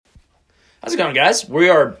How's it going, guys? We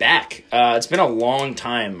are back. It's been a long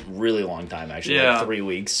time, really long time, actually. Yeah. Like 3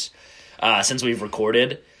 weeks since we've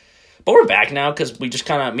recorded. But we're back now because we just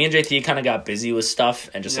me and JT kind of got busy with stuff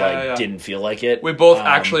and just didn't feel like it. We both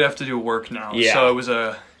actually have to do work now, yeah. so it was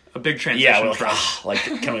a big transition. Yeah, we're for us. like,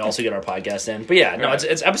 can we also get our podcast in? But yeah, no,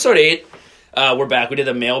 it's episode 8. We're back. We did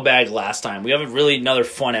the mailbag last time. We have another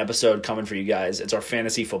fun episode coming for you guys. It's our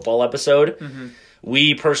fantasy football episode. Mm-hmm.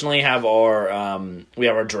 We personally have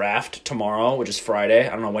our draft tomorrow, which is Friday.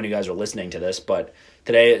 I don't know when you guys are listening to this, but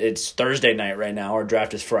today it's Thursday night right now. Our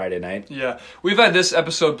draft is Friday night. Yeah, we've had this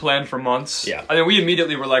episode planned for months. Yeah. I mean, we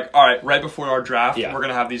immediately were like, all right before our draft, Yeah. we're going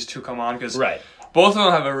to have these two come on because Right. both of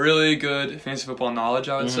them have a really good fantasy football knowledge,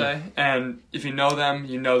 I would Mm-hmm. say. And if you know them,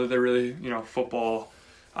 you know that they're really, football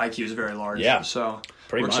IQ is very large. Yeah. So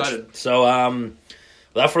Pretty we're much. excited. So,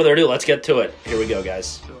 without further ado, let's get to it. Here we go,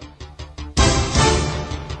 guys.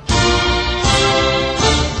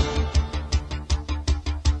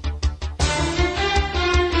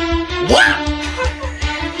 What?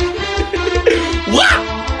 What?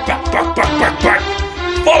 Back.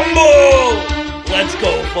 Fumble! Let's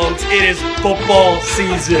go, folks. It is football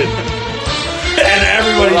season. And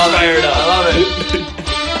everybody's fired up. I love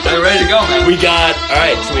it. I'm ready to go, man. We got,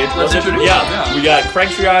 alright, so Let's introduce them, yeah. we got Craig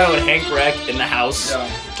Triano and Hank Reck in the house. Yeah.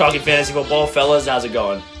 Talking fantasy football. Fellas, how's it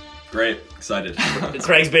going? Great, excited.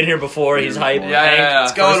 Craig's been here before. He's hyped. Yeah, Hank, yeah, yeah.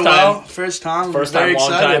 It's going first time. well. First time. First Very time,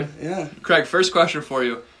 long excited. time. Yeah. Craig, first question for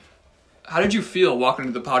you. How did you feel walking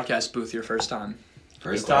into the podcast booth your first time?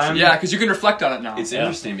 First Good question. time? Yeah, because you can reflect on it now. It's Yeah.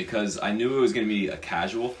 interesting because I knew it was going to be a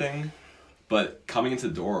casual thing, but coming into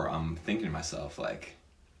the door, I'm thinking to myself, like,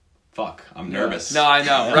 fuck, I'm nervous. No, I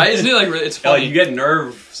know, right? Isn't it like it's Like, funny? you get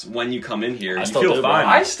nerves when you come in here. I You still feel do, bro. fine.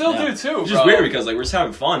 I still Yeah. do too. It's just bro. weird because, like, we're just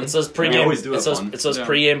having fun. It's those We pregame. always do It's have those, fun. it's those Yeah.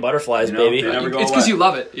 pregame butterflies, You know, baby. they never go It's because away. you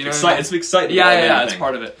love it. You know what I mean? It's exciting. Yeah, more yeah, than yeah, anything. it's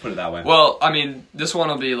part of it. Put it that way. Well, I mean, this one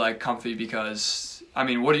will be like comfy because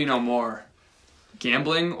what do you know more,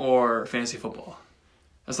 gambling or fantasy football?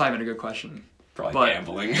 That's not even a good question. Probably but-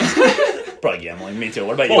 gambling. Probably gambling. Me too.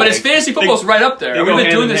 What about you? But it's Hank? fantasy football's right up there. They We've go been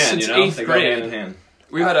hand doing in this hand, since you know? 8th They go hand in grade. hand.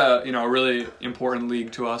 We've had a really important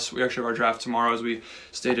league to us. We actually have our draft tomorrow, as we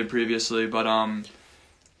stated previously. But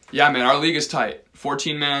yeah, man, our league is tight.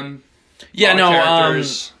 14-man. Yeah, no.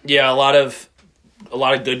 characters. Yeah, a lot of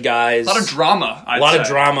good guys. A lot of drama. A lot of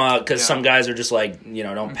drama because Yeah. some guys are just like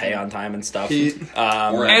don't pay on time and stuff. Heat.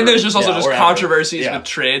 Or And there's just also Yeah, just or ever. controversies Yeah. with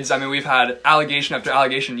trades. I mean, we've had allegation after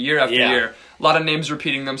allegation, year after Yeah. year. A lot of names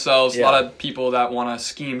repeating themselves. Yeah. A lot of people that want to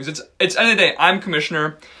scheme. 'Cause it's end of the day. I'm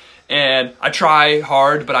commissioner, and I try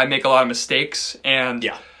hard, but I make a lot of mistakes. And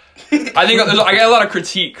Yeah. I think I get a lot of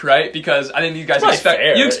critique, right? Because I think you guys probably expect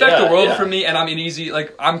fair. you expect Yeah, the world yeah. from me, and I'm an easy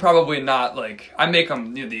I'm probably not I make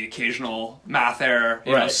them the occasional math error,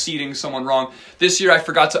 you know, Right. seeding someone wrong. This year I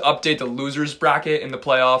forgot to update the losers bracket in the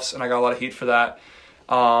playoffs, and I got a lot of heat for that.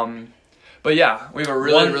 But yeah, we have a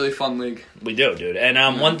really fun league. We do, dude.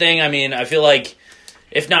 And one thing, I feel like,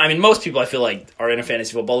 if not, most people I feel like are in a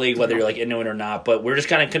fantasy football league, whether you're like into it or not. But we're just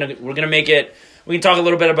we're gonna make it. We can talk a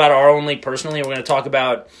little bit about our own league personally. We're gonna talk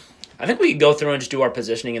about. I think we can go through and just do our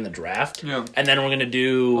positioning in the draft. Yeah. And then we're gonna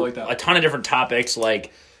do I like that. a ton of different topics,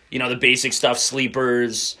 like the basic stuff,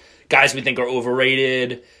 sleepers, guys we think are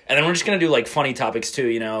overrated, and then we're just gonna do like funny topics too.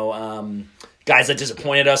 Guys that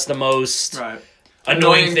disappointed us the most. Right.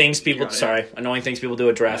 Annoying things people. Yeah, yeah. Sorry, annoying things people do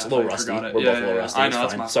at drafts. Yeah, a little I rusty. forgot it. We're Yeah, both a little yeah, rusty. I It's know,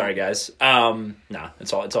 that's fine. my Sorry, guys. No,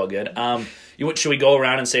 it's all good. Should we go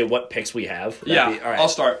around and say what picks we have? Would that Yeah, be- all right. I'll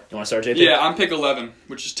start. You want to start, JT? Yeah, I'm pick 11,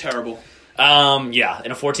 which is terrible. Yeah,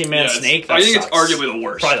 in a 14-man Yeah, snake. I That think sucks. it's arguably the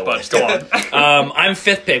worst. Probably the but worst. go on. I'm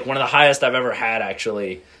fifth pick, one of the highest I've ever had,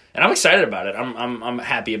 actually, and I'm excited about it. I'm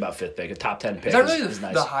happy about fifth pick. A top 10 pick Is that really is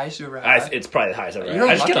nice. the highest you ever had? It's probably the highest I've ever You're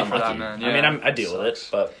had. I just get unlucky for unlucky. that, man. I Yeah. mean, I deal with it, Sucks.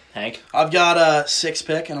 but Hank. I've got a 6th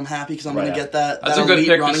pick, and I'm happy because I'm Right going to on. get that That's a good elite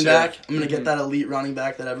pick this running year. back. I'm going to get that elite running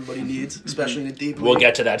back that everybody needs, especially in a deep league. We'll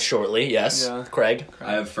get to that shortly. Yes, Yeah. Craig.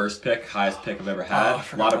 I have first pick, highest pick I've ever Oh, had. I A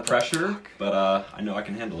forgot lot of about that. pressure, but I know I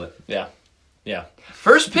can handle it. Yeah.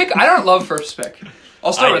 First pick, I don't love first pick.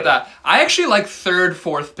 I'll start I with do. that. I actually like third,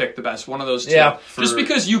 fourth pick the best. One of those two. Yeah, Just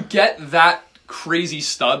because you get that crazy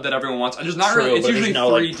stud that everyone wants. It's not True, really. It's but usually there's no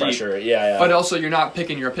 3 like deep. pressure. Yeah. But also, you're not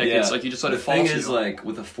picking your pick. It's like you just let the it fall thing to is, you. like,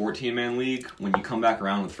 with a 14-man league, when you come back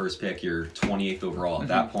around with first pick, you're 28th overall. At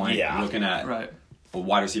that point, Yeah. you're looking at Right. a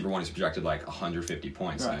wide receiver one who's projected like 150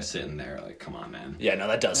 points, and Right. you're sitting there like, come on, man. Yeah, no,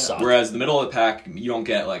 that does suck. Whereas the middle of the pack, you don't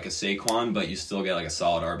get like a Saquon, but you still get like a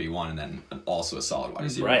solid RB1 and then also a solid wide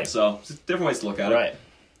receiver. Right. So it's different ways to look at it. Right.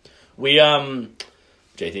 We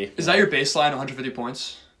JT. Is that your baseline? 150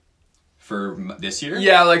 points. For this year?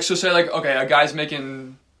 Yeah, like so. Say like okay, a guy's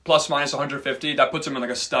making plus minus 150, that puts him in like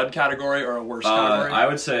a stud category or a worse category. I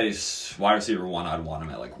would say wide receiver 1, I'd want him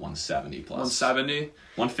at like 170 plus. 170.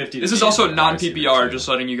 150. This is also non-PPR, just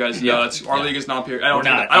letting you guys know. That's our league is non-PPR. I don't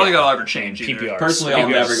think that'll ever change either. PPR. Personally, I'll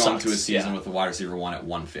PPR never go sucks. into a season with a wide receiver 1 at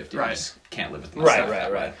 150. I Right. just can't live with Right,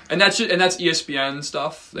 myself. right. And that's ESPN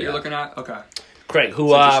stuff that you're Yeah. looking at. Okay. Craig,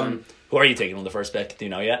 who interesting. are you taking on the first pick? Do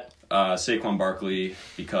you know yet? Saquon Barkley,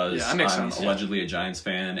 because Yeah, that makes I'm sense. allegedly a Giants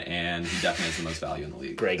fan, and he definitely has the most value in the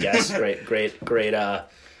league. Great guess. great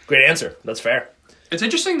answer. That's fair. It's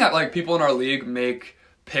interesting that like people in our league make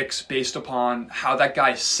picks based upon how that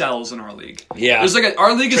guy sells in our league. Yeah. There's like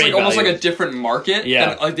our league is Trade like almost value. like a different market Yeah.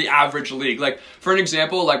 than like the average league. Like for an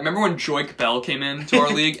example, like remember when Joik Bell came into our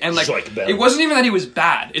league and like Joik Bell. it wasn't even that he was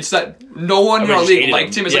bad. It's that no one in Everyone our just league hated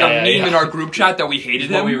liked him. him. It's Yeah, like a yeah, meme in yeah. our group chat that we hated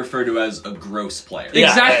What we him. refer to as a gross player. Yeah.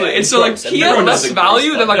 Exactly. Yeah, And so like gross. he had Everyone less knows a value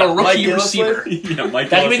gross than like a player. rookie Mike receiver. Yeah, Mike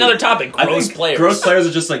That could be Gillespie. another topic. I Gross think players. Gross players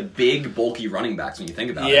are just like big, bulky running backs when you think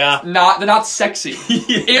about it. Yeah. They're not sexy.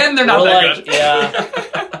 And they're not Or that like good. yeah.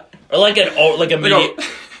 Or like a Like mediocre.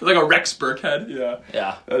 like a Rex Burkhead. Yeah.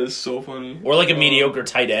 Yeah. That is so funny. Or like a mediocre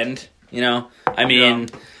tight end, you know? I mean,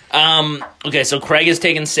 okay, so Craig is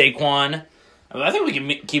taking Saquon. I mean, I think we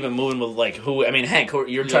can keep it moving with like who. I mean, Hank,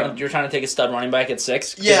 you're trying to take a stud running back at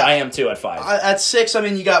 6. 'Cause Yeah. I am too at 5. At 6, I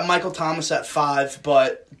mean, you got Michael Thomas at 5,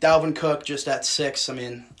 but Dalvin Cook just at 6. I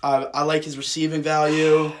mean, I like his receiving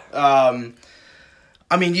value.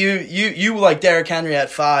 I mean, you like Derrick Henry at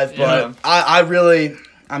 5, but Yeah. I really,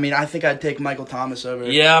 I mean, I think I'd take Michael Thomas over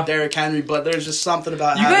Yeah. Derrick Henry, but there's just something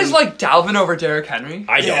about You guys like Dalvin over Derrick Henry?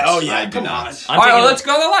 I don't. Yeah, oh yeah, I do come not. on. I'm All right, taking- let's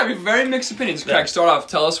go to the line. We have very mixed opinions. Craig, start off.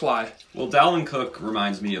 Tell us why. Well, Dalvin Cook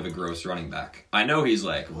reminds me of a gross running back. I know he's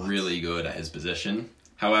like really good at his position.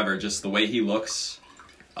 However, just the way he looks,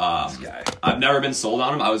 Guy. I've never been sold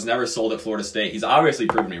on him. I was never sold at Florida State. He's obviously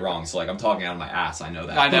proven me wrong. So like I'm talking out of my ass. I know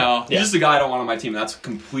that. I know. He's just a guy I don't want on my team. That's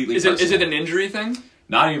completely. Is it personal. an injury thing?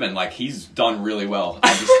 Not even like he's done really well.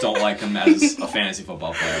 I just don't like him as a fantasy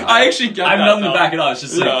football player. I actually get I have that, nothing though. to back it up. It's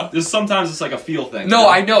just Yeah. like there's sometimes it's like a feel thing. No, you know?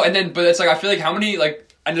 I know. And then, but it's like I feel like how many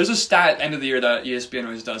like, and there's a stat at the end of the year that ESPN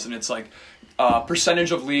always does, and it's like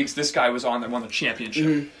percentage of leagues this guy was on that won the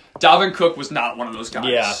championship. Dalvin Cook was not one of those guys.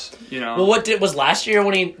 Yeah. You know. Well, was last year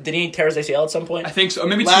when did he tear his ACL at some point? I think so. Or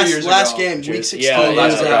maybe 2 years Last ago. game, week 16, Yeah, he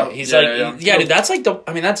that's was okay. out. He's Yeah, like, yeah. dude, that's like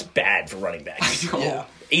I mean, that's bad for running backs. Yeah.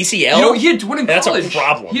 ACL. You know, he had one in That's college. a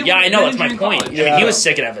problem. He had Yeah, I know. one That's my injury in point. college. I mean, he Yeah. was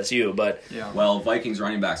sick at FSU, but Yeah. Well, Vikings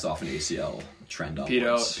running backs off an ACL trend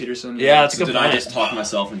upwards. Peterson. yeah, that's a So good did point. I just talk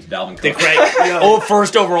myself into Dalvin The Cook? Craig,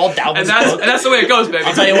 first overall, Dalvin And Cook. that's the way it goes, baby.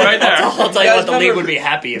 I'll tell you what. right there. I'll tell you guys what. The league remember- would be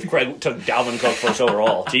happy if Craig took Dalvin Cook first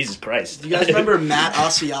overall. Jesus Christ. Do you guys remember Matt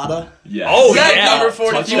Asiata? Yes. Oh, Yeah, yeah. number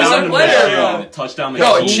 42. He was a Touchdown player, machine. yeah. Touchdown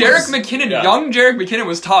No, machine. Jarek McKinnon, Yeah. young Jarek McKinnon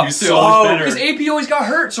was tough He's too. so much better. Because AP always got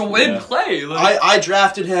hurt, so they didn't Yeah. play. Like, I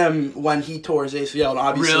drafted him when he tore his ACL, and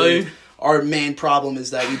obviously Really? our main problem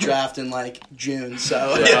is that we draft in like June. So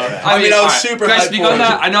I I mean, was alright. super Can I hyped speak for on him.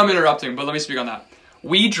 that? I know I'm interrupting, but let me speak on that.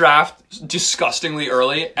 We draft disgustingly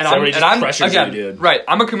early, and So everybody just I'm pressures again, you, dude. right.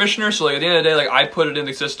 I'm a commissioner, so like, at the end of the day, like I put it in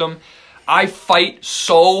the system. I fight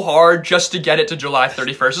so hard just to get it to July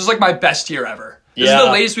 31st. This is like my best year ever. This is Yeah.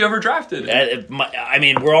 the latest we ever drafted. I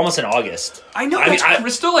mean, we're almost in August. I know. I mean, We're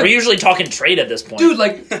still like, we're usually talking trade at this point, dude,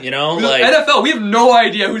 like You know, the like NFL. We have no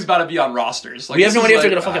idea who's about to be on rosters. Like, we have this no is idea if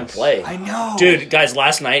they're like- gonna fucking play. I know, Dude, guys,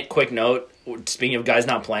 last night, quick note. Speaking of guys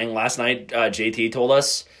not playing, last night JT told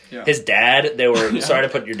us Yeah. his dad. They were Yeah. sorry to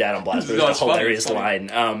put your dad on blast, but it No, was it's a funny, hilarious it's funny.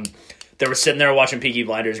 line. They were sitting there watching Peaky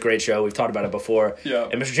Blinders, great show. We've talked about it before. Yeah.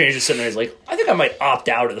 And Mr. Change is sitting there. He's like, I think I might opt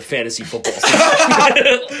out of the fantasy football season.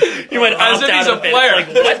 You might As opt if out he's of a the player. Like,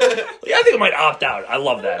 what? Yeah, I think I might opt out. I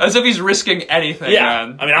love that. as if he's risking anything. Yeah.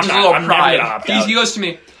 Man. I mean, I'm Just not- a little I'm never pride. gonna opt out. He goes to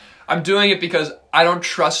me, I'm doing it because I don't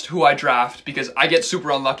trust who I draft because I get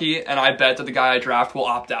super unlucky and I bet that the guy I draft will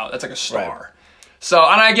opt out. That's like a star. Right. So,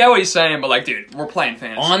 and I get what he's saying, but like, dude, we're playing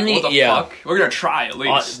fantasy. On the- what the yeah. fuck? We're gonna try at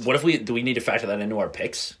least. What if do we need to factor that into our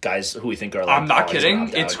picks? Guys who we think are like, I'm not oh, he's kidding. gonna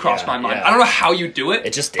opt It's out. crossed Yeah, my mind. yeah. I don't know how you do it.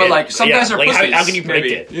 It just but did. like some Yeah, guys are like, pussies. how can you predict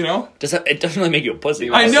maybe, it? You know? It doesn't really make you a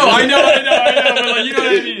pussy. I know. But like, you know what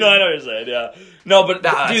I mean? No, I know what you're saying. Yeah. No, but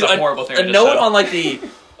That's dude, a horrible thing I A just note said. on like the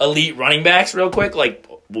elite running backs, real quick. Like,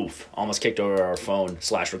 woof, almost kicked over our phone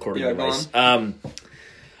 / recording Yeah, go device.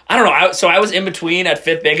 I don't know. So I was in between at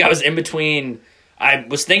fifth pick. I was in between. I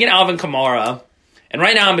was thinking Alvin Kamara, and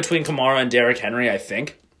right now I'm between Kamara and Derrick Henry. I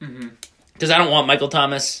think because I don't want Michael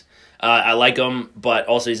Thomas. I like him, but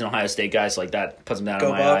also he's an Ohio State guy, so like that puts him down Go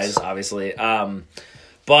in my Bucks. eyes, obviously.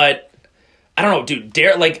 But I don't know, dude.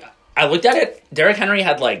 I looked at it. Derrick Henry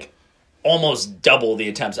had like almost double the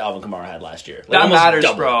attempts Alvin Kamara had last year. Like, That almost matters,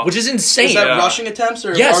 double, bro. Which is insane. Is that Yeah. rushing attempts,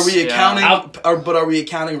 or Yes. are we accounting? Yeah. But are we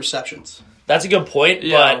accounting receptions? That's a good point,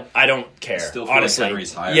 Yeah. but I don't care. Still feel like honestly,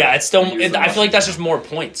 Henry's higher yeah, it's still. when he was the I feel like that's rushing just more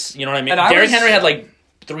points. You know what I mean? And I Derrick was- Henry had like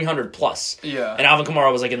 300 plus. Yeah. and Alvin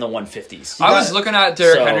Kamara was like in the 150s. I was looking at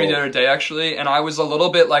Derrick So- Henry the other day, actually, and I was a little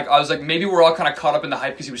bit like, maybe we're all kind of caught up in the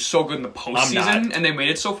hype because he was so good in the postseason, not. and they made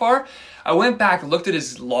it so far. I went back and looked at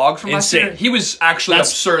his log from last Insane. year. He was actually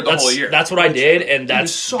absurd the whole year. That's what I did, and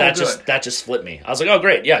was so that good. just flipped me. I was like, oh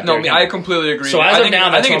great, yeah. No, Derrick I Henry. completely agree. So as I of think, now,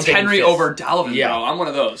 I that's think who it's I'm taking Henry fifth. over Dalvin, Yeah. bro. I'm one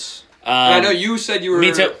of those. And I know you said you were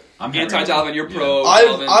me too. I'm Henry. anti-Dalvin. You're pro I-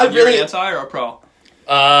 Dalvin. I You're really- anti or pro?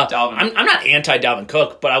 Dalvin. Dalvin. I'm not anti Dalvin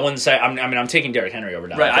Cook, but I wouldn't say. I'm taking Derrick Henry over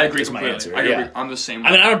Dalvin. Right, Cook I agree is my completely. answer. I agree. Yeah. I'm the same.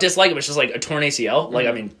 I mean, I don't dislike him. It's just like a torn ACL. Like,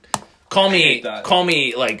 I mean, call me that.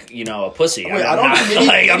 like a pussy. Wait, I don't I'm think not,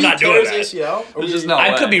 like, I'm not doing that. ACL. Or There's just we- no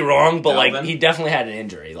I way. could be wrong, but like Dalvin? he definitely had an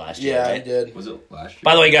injury last year. Yeah, right? he did. Was it last year?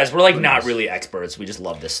 By the way, guys, we're like Who not knows? really experts. We just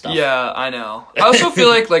love this stuff. Yeah, I know. I also feel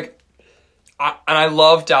like I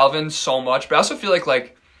love Dalvin so much, but I also feel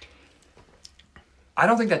like I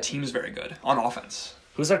don't think that team is very good on offense.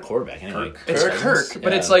 Who's our quarterback anyway? Kirk. It's Cousins? Kirk,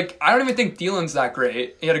 but Yeah. it's like I don't even think Thiel's that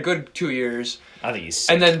great. He had a good 2 years, I think he's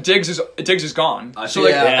sick. and then Diggs is gone. I So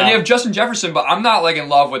think- like, Yeah. and they have Justin Jefferson, but I'm not like in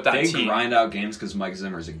love with that They team. grind out games because Mike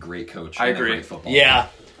Zimmer is a great coach. I and a agree. Great football yeah.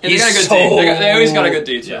 And they got a good He's D. They always got a good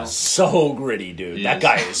D too. Yeah. so gritty, dude. He That is.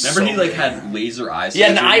 guy is. Remember, so he like gritty. had laser eyes. Yeah,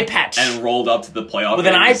 an surgery eye patch. and rolled up to the playoff With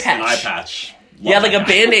an eye games, patch. An eye patch. Yeah, Love like a that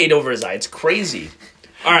guy. Band-Aid over his eye. It's crazy.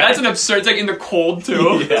 All right. That's an absurd. It's like in the cold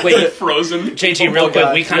too. Yeah. Wait. frozen. JT, real Football quick,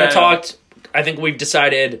 guy. we kind of Yeah. talked. I think we've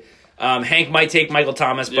decided Hank might take Michael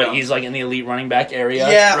Thomas, but Yeah. he's like in the elite running back area.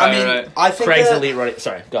 Yeah, Right, I mean, right. I think Craig's that elite running.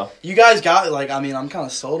 Sorry, go. you guys got like. I mean, I'm kind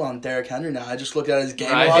of sold on Derrick Henry now. I just looked at his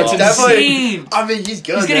game. Right. log. It's Definitely- insane. I mean, he's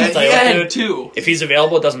good. He's getting man. Tell you what, fed dude. too. If he's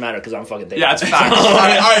available, it doesn't matter because I'm fucking taking Yeah, him. it's facts. all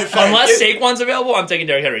right, fine. Unless If- Saquon's available, I'm taking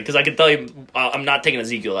Derrick Henry because I can tell you I'm not taking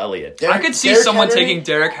Ezekiel Elliott. I could see Derrick someone Henry- taking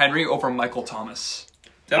Derrick Henry over Michael Thomas.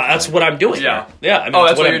 That's what I'm doing. Yeah. Yeah. I mean, Oh,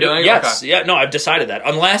 that's what I'm you're doing? Yes. Okay. Yeah. No, I've decided that.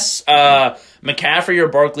 Unless McCaffrey or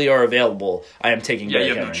Barkley are available, I am taking Yeah, Derrick you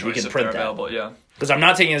have no Henry. choice You can if they're print that available. Yeah, because I'm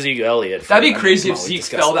not taking Ezekiel Elliott. that'd be I mean, crazy come if on, we Zeke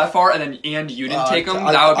discussed fell that far and then you didn't take him. That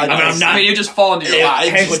would be. I mean, nuts. I'm not- you just fall into your Yeah, lap. I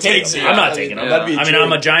Hank just would take takes him. it. I'm not Yeah, taking him. that'd be I mean, true.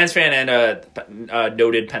 I'm a Giants fan and a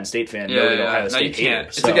noted Penn State fan. Noted Ohio No, State you can't. hater,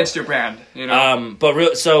 It's so. against your brand. You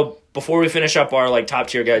know. So before we finish up our like top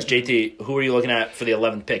tier guys, JT, who are you looking at for the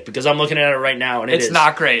 11th pick? Because I'm looking at it right now and It's is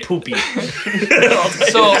not great. poopy.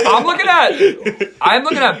 So I'm looking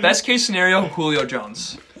at best case scenario Julio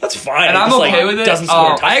Jones, That's fine. and I'm Just, okay like, with it. Doesn't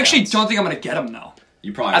score I actually touchdowns. don't think I'm gonna get him though.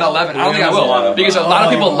 You probably At 11, I don't think I Julio has will because a lot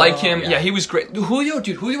of people Oh. like him. Yeah. Yeah, he was great. Julio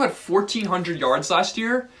had 1,400 yards last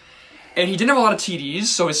year, and he didn't have a lot of TDs,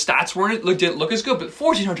 so his stats didn't look as good. But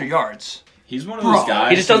 1,400 yards. He's one of those Bro. guys.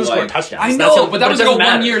 He just doesn't who, score like, touchdowns. I That's know, it- but that was it like a doesn't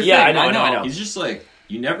matter. 1 year Yeah, thing. I know. He's just like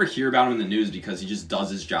you never hear about him in the news because he just does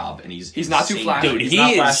his job and he's not too insane. flashy. Dude, he's he not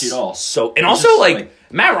is flashy at all. so, and He's also just, like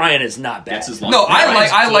Matt Ryan is not bad. Gets his lunch. No, Matt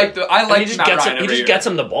Ryan's I good. like And he just Matt gets Ryan him. He every just year. gets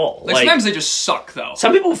him the ball. Like sometimes they just suck though.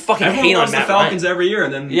 some people fucking Everyone hate on loves the Matt Falcons Ryan. every year,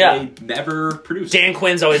 and then Yeah. they never produce. Dan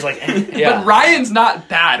Quinn's always like, yeah. But Ryan's not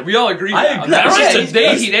bad. We all agree. I now. agree. That's Matt just Ryan's a, they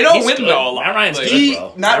good. they don't He's win good. though. A lot. Matt Ryan's Like, good,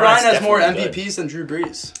 bro. Matt Ryan's Ryan has more definitely good. MVPs than Drew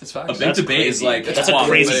Brees. It's A facts. big That's debate is crazy. like That's a well,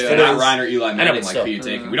 crazy it's debate. Matt Ryan or Eli Manning. but Like still. who you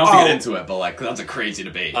taking? We don't have to Oh. get into it, but like that's a crazy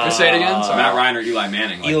debate. Say it again. Sorry. Matt Ryan or Eli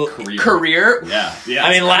Manning, like Career. Yeah, yeah. I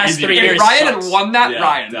mean, it's last crazy 3 debate. years If Ryan sucks. had won that, Yeah,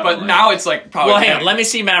 Ryan. But definitely. now it's like probably. Well, hang on. Manning. Let me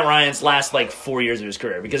see Matt Ryan's last like 4 years of his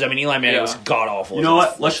career because I mean Eli Manning Yeah. was god awful. You know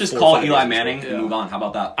what? Let's just 4 or call 5 Eli years Manning ago. and move on. How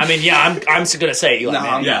about that? I mean, yeah, I'm gonna say Eli No,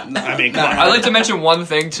 Manning. Yeah. no, I mean, no. come on. I'd like to mention one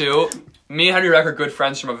thing too. Me and Henry Reck are good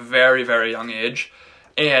friends from a very, very young age.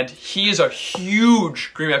 And he is a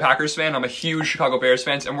huge Green Bay Packers fan. I'm a huge Chicago Bears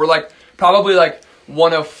fan. And we're like probably like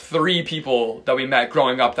one of 3 people that we met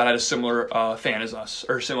growing up that had a similar fan as us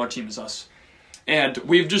or similar team as us. And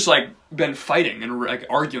we've just like been fighting and like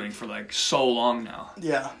arguing for like so long now.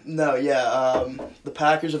 Yeah, no, yeah. The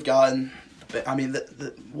Packers have gotten. I mean,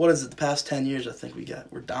 what is it? The past 10 years, I think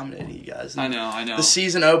we're dominating you guys. I know. The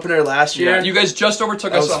season opener last year. Yeah, you guys just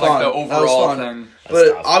overtook That us was on like the fun. That was overall fun. thing. But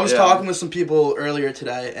That's tough. I was Yeah. talking with some people earlier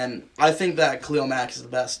today, and I think that Khalil Mack is the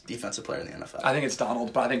best defensive player in the NFL. I think it's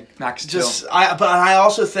Donald, but I think Max too. But I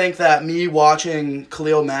also think that me watching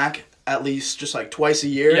Khalil Mack at least just like twice a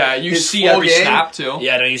year. Yeah, you his see full every game, snap too.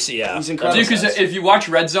 Yeah, no, you see, yeah, He's incredible. Dude, because if you watch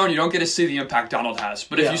Red Zone, you don't get to see the impact Donald has.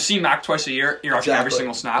 But if Yeah. you see Mac twice a year, you're watching every Exactly.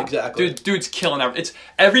 single snap. Exactly. Dude's killing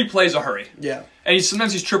every play's a hurry. Yeah. And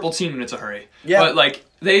sometimes he's triple teamed and it's a hurry. Yeah. But like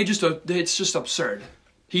it's just absurd.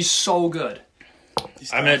 He's so good.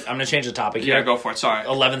 I'm gonna change the topic Yeah, here. go for it. Sorry.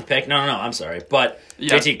 11th pick. No, I'm sorry, but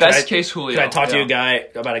Yeah, JT, best case Julio. Could I talk to you Yeah.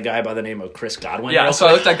 about a guy by the name of Chris Godwin? Yeah, real so I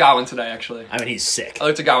quick? looked at Godwin today, actually. I mean, he's sick. I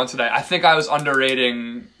looked at Godwin today. I think I was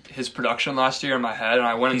underrating his production last year in my head, and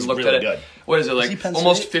I went and He's looked really at it. good. What is it, he like Penn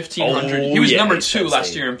almost State? 1,500? Oh, He was yeah, number he's 2 Penn last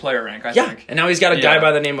State. year in player rank, I Yeah, think. and now he's got a guy Yeah.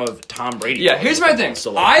 by the name of Tom Brady. Yeah, here's my thing.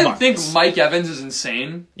 So, like, come I on. think Mike Evans is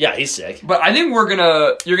insane, Yeah, he's sick. but I think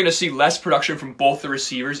you're gonna see less production from both the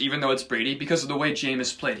receivers, even though it's Brady, because of the way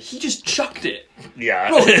Jameis played. He just chucked it. Yeah,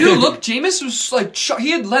 Bro, dude, look, Jameis was like,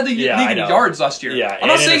 he had led the Yeah, league I in know. yards last year. Yeah, I'm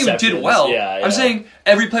not and saying he did interceptions. well. Yeah, yeah. I'm saying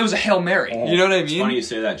every play was a Hail Mary. You know what I It's mean? funny you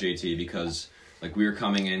say that, JT, because like we were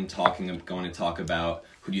going to talk about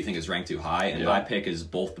who do you think is ranked too high, and my pick is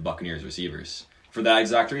both the Buccaneers receivers for that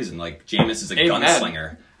exact reason. Like Jameis is a Amen.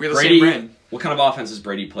 gunslinger. We have the Brady, same brain. what kind of offense has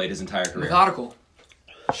Brady played his entire career? Methodical.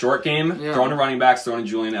 Short game, Yeah. throwing to running backs, throwing to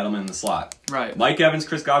Julian Edelman in the slot. Right. Mike Evans,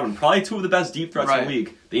 Chris Godwin, probably two of the best deep threats in Right. the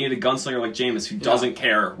league. They need a gunslinger like Jameis who doesn't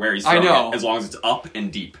care where he's I throwing know. it, as long as it's up and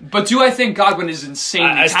deep. But do I think Godwin is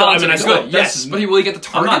insanely I still- talented I and still- good? yes. Yes, but will he get the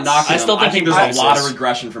I'm targets? not knocking I still him. I think think there's he a lot of passes.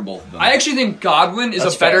 regression from both of them. I actually think Godwin is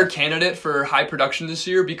That's a better fair. candidate for high production this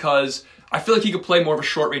year because I feel like he could play more of a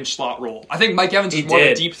short range slot role. I think Mike Evans He is more of a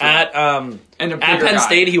did deep threat at and a at bigger Penn guy.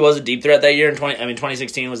 State. He was a deep threat that year. In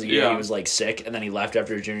 2016 was the year Yeah. he was like sick, and then he left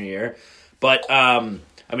after his junior year. But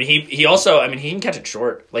I mean, he also, I mean, he can catch it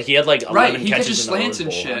short. Like he had like 11 Right, he catches catches in the slants Rose and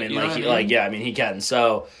Bowl. shit, I mean, you know like what he, I mean? like yeah, I mean, he can.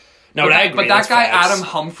 So no, But, but I that, agree. but that that's guy facts. Adam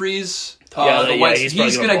Humphries, Yeah, the yeah, West, he's he's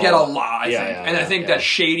probably gonna gonna get a ball. lot. I Yeah, think, yeah, and I yeah, think yeah. that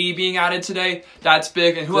Shady being added today, that's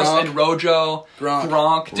big. And who else? Gronk. And Rojo,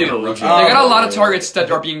 Gronk. dude. Rojo. They got a lot of Oh, targets that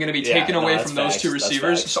are being going to be yeah, taken no, away that's from those facts, two that's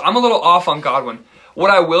receivers. facts. So I'm a little off on Godwin. What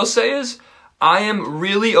I will say is, I am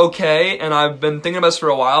really okay, and I've been thinking about this for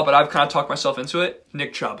a while, but I've kind of talked myself into it.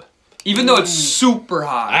 Nick Chubb. Even though it's super I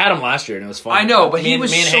high. had him last year and it was fun. I know, but Me he and-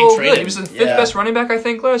 was me and so Hank good. traded He was the him. fifth Yeah. best running back, I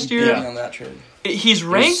think, last year. Yeah. on that trade. He's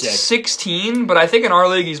ranked sick. 16, but I think in our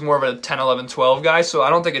league he's more of a 10, 11, 12 guy, so I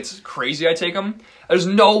don't think it's crazy I take him. There's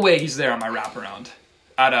no way he's there on my wraparound.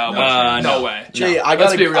 No no. way. Gee, No. I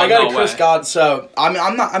Let's got be real, I got no a Chris way. God. So I'm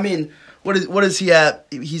not. I mean, what is he at?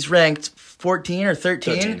 He's ranked 14 or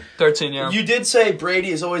 13. 13, yeah. You did say Brady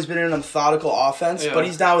has always been in a methodical offense, Yeah. but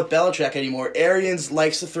he's not with Belichick anymore. Arians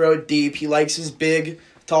likes to throw it deep. He likes his big,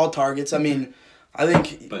 tall targets. I mean, I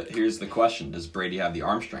think. But here's the question: does Brady have the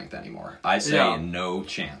arm strength anymore? I say Yeah. no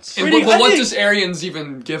chance. And Brady, what, I what think- does Arians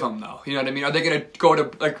even give him though? You know what I mean? Are they gonna go to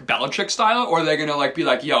like Belichick style, or are they gonna like be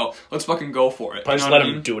like, "Yo, let's fucking go for it"? Probably You just know let what I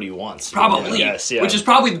him mean? do what he wants. Probably, Yes, yeah. which is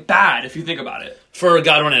probably bad if you think about it. For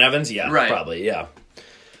Godwin and Evans, yeah, Right. probably, yeah.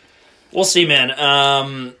 We'll see, man.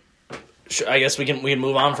 I guess we can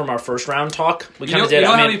move on from our first round talk. We You kind know, of did. you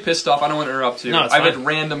know I how mean, me pissed off? I don't want to interrupt you. No, it's I have a fine.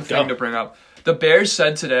 random thing Go. to bring up. The Bears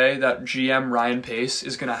said today that GM Ryan Pace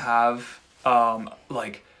is gonna have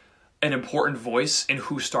like an important voice in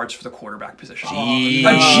who starts for the quarterback position. Jeez.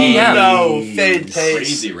 A GM. No, fade pace.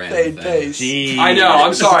 Crazy random Fade thing. pace. Jeez. I know.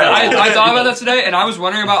 I'm sorry. I thought about that today, and I was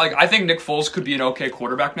wondering about like I think Nick Foles could be an okay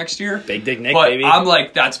quarterback next year. Big Dick Nick, But baby. I'm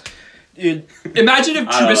like, that's. Dude, Imagine if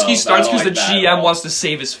I don't know. Trubisky starts I don't because like the that at GM all. wants to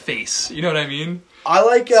save his face. You know what I mean? I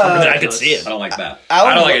like I mean, I could see it. I don't like that.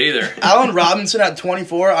 Allen, I don't like it either. Allen Robinson at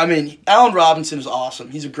 24. I mean, Allen Robinson is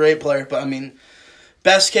awesome. He's a great player, but I mean,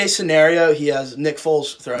 best case scenario, he has Nick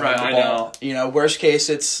Foles throwing Right, the I ball. know. You know, worst case,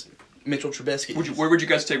 it's Mitchell Trubisky. Where would you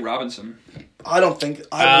guys take Robinson? I don't think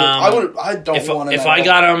I don't If want to. if I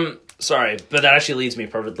got him, sorry, but that actually leads me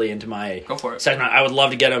perfectly into my Go for it. second round. I would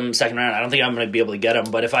love to get him second round. I don't think I'm going to be able to get him,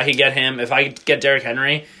 but if I could get him, if I could get Derrick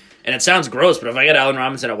Henry, and it sounds gross, but if I get Allen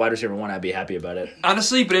Robinson at wide receiver 1, I'd be happy about it.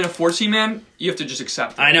 Honestly, but in a 14 man, you have to just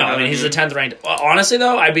accept it. I know. You I mean, what he's the 10th ranked. Honestly,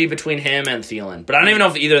 though, I'd be between him and Thielen, but I don't even know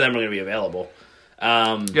if either of them are going to be available.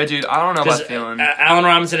 Yeah, dude, I don't know about Thielen. Allen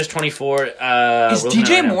Robinson is 24. Is we're looking DJ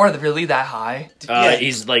right now. Moore really that high? Yeah.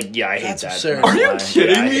 He's like, I hate That's that. absurd. I'm not Are you gonna lie.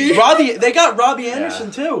 kidding I hate me? it. Robbie, they got Robbie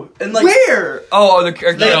Anderson too, and like Where? Oh, the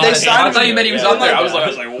they signed I thought him. you meant he was Yeah, up there. yeah. I was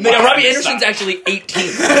like, wow, Yeah, Robbie that's Anderson's not- actually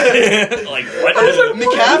 18th. Like, what?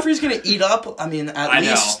 McCaffrey's gonna eat up. I mean, at I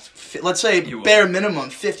know. least let's say He will. bare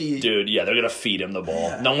minimum 50. Dude, yeah, they're gonna feed him the ball.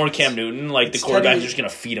 Yeah. No more Cam Newton. Like It's the quarterback's Teddy- just gonna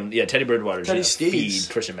feed him. Yeah, Teddy Bridgewater's Teddy gonna Steves.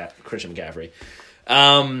 feed Christian McCaffrey.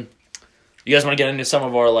 You guys want to get into some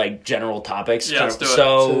of our like general topics? Yeah, let's do it.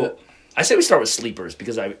 So Let's do it. I say we start with sleepers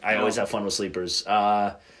because I always have fun with sleepers.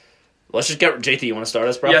 Let's just get JT. You want to start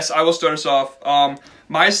us, bro? Yes, I will start us off.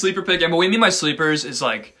 My sleeper pick, and what we mean by sleepers is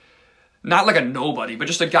like not like a nobody, but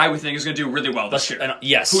just a guy we think is going to do really well this year.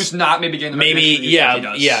 Yes. Who's not maybe getting the Maybe recognition you think he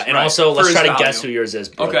does. yeah, and Right. also For let's his try to value. guess who yours is.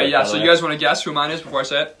 real Okay, quick, yeah. by the So way. you guys want to guess who mine is before I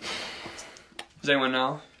say it? Does anyone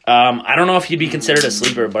know? I don't know if he'd be considered a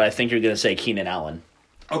sleeper, but I think you're gonna say Keenan Allen.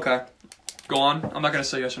 Okay. Go on. I'm not gonna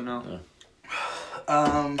say yes or no.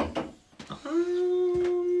 I'm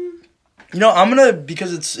gonna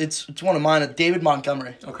because it's one of mine. David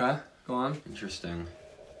Montgomery. Okay. Go on. Interesting.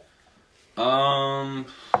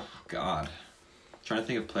 God. Trying to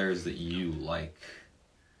think of players that you like.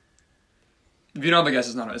 If you don't have a guess,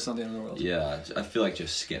 it's not the end of the world. Yeah, I feel like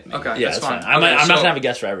just skip me. Okay. Yeah, That's that's fine. fine. I'm Okay, not so- gonna have a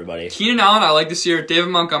guess for everybody. Keenan Allen, I like this year. David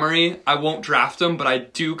Montgomery, I won't draft him, but I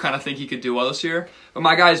do kind of think he could do well this year. But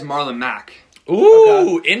my guy is Marlon Mack.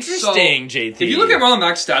 Ooh, interesting, So, JT. If you look at Marlon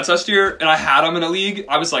Mack's stats last year, and I had him in a league,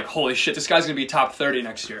 I was like, holy shit, this guy's going to be top 30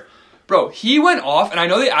 next year. Bro, he went off, and I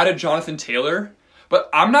know they added Jonathan Taylor, but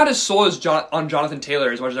I'm not as sold on Jonathan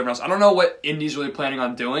Taylor as much as everyone else. I don't know what Indy's really planning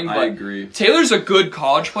on doing, but I agree. Taylor's a good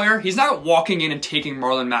college player. He's not walking in and taking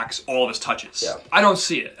Marlon Mack's all of his touches. Yeah. I don't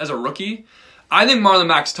see it. As a rookie, I think Marlon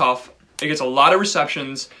Mack's tough. He gets a lot of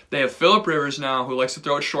receptions. They have Phillip Rivers now, who likes to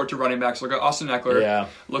throw it short to running backs. Look at Austin Eckler. Yeah.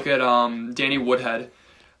 Look at Danny Woodhead.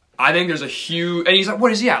 I think there's a huge... And he's like,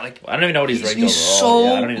 what is he at? Like, I don't even know what he's ranked he's overall. so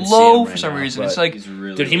Yeah, I don't even see low him for right some now, reason. but- It's like... He's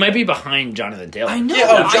really Dude, he might be behind Jonathan Taylor. I know.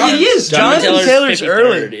 Yeah, he is. Jonathan Taylor's 53rd,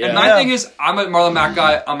 early. yeah. And my thing is, I'm a Marlon Mack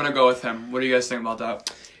guy. I'm going to go with him. What do you guys think about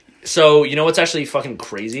that? So, you know what's actually fucking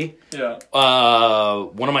crazy? Yeah.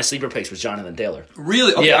 One of my sleeper picks was Jonathan Taylor.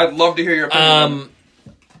 Really? Okay, Yeah. I'd love to hear your opinion.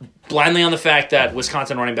 Blindly on the fact that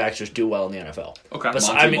Wisconsin running backs just do well in the NFL. Okay. But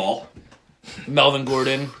Monty I mean, Ball. Melvin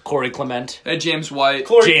Gordon, Corey Clement, And James White.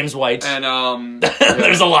 James White. And,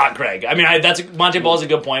 There's a lot, Craig. I mean, Monte Ball's a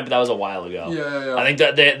good point, but that was a while ago. yeah. I think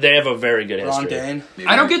that they have a very good Ron history. Dane.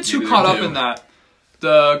 I don't get too Maybe caught they up do. in that.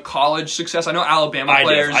 The college success. I know Alabama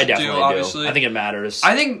players I definitely do. obviously. I think it matters.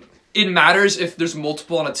 I think it matters if there's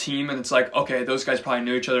multiple on a team and it's like, okay, those guys probably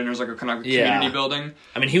knew each other and there's like a kind of community building.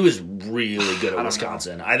 I mean, he was really good at don't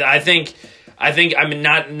Wisconsin. I think. I mean,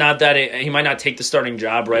 not that he might not take the starting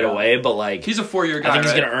job right away, but like He's a 4-year guy, I think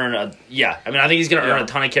he's right? gonna earn a I mean, I think he's gonna earn Yeah. a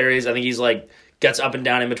ton of carries. I think he's like gets up and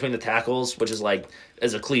down in between the tackles, which is like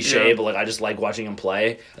is a cliche, Yeah. but like I just like watching him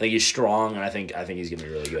play. I think he's strong, and I think he's gonna be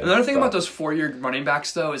really good. Another thing But- about those 4-year running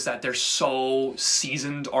backs, though, is that they're so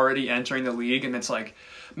seasoned already entering the league, and it's like,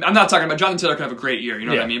 I'm not talking about Jonathan Taylor could have a great year, you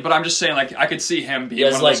know what I Yeah. mean? But I'm just saying, like, I could see him being He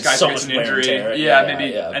has, one of those like, guys so who gets much an wear and injury. tear. Yeah, Yeah,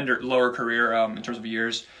 maybe yeah. end lower career in terms of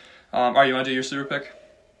years. All right, you want to do your sleeper pick?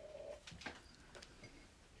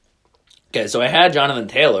 Okay, so I had Jonathan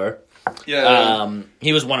Taylor. Yeah.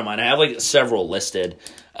 He was one of mine. I have like several listed.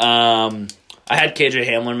 I had KJ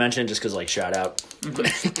Hamler mentioned just because, like, shout out. could do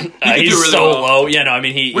He's really so well. low. Yeah, no, I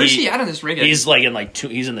mean Where's he at in this ranking? He's like in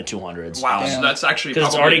he's in the 200s. Wow, Damn. so that's actually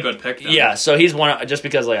Because probably it's already a good pick. Then. Yeah, so he's one just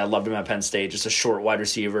because like I loved him at Penn State, just a short wide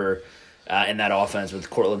receiver in that offense with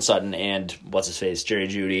Cortland Sutton and what's his face, Jerry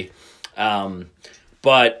Jeudy.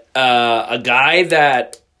 But a guy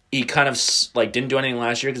that he kind of like didn't do anything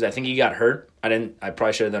last year because I think he got hurt. I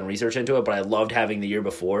probably should have done research into it, but I loved having the year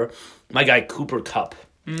before. My guy Cooper Kupp.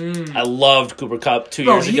 I loved Cooper Kupp 2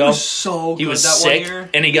 Bro, years he ago. was so good He was that sick, 1 year.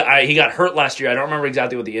 and he got hurt last year. I don't remember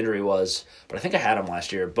exactly what the injury was, but I think I had him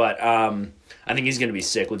last year. But I think he's going to be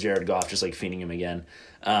sick with Jared Goff, just like feeding him again.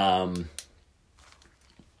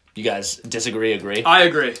 You guys disagree? Agree? I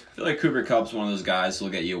agree. I feel like Cooper Kupp's one of those guys who'll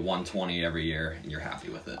get you 120 every year, and you're happy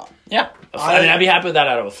with it. Yeah. I mean, I'd be happy with that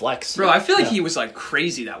out of a flex. Bro, I feel like he was like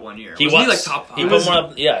crazy that 1 year. he Wasn't was he like top 5? He put one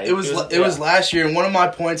up. Yeah, It was last year, and one of my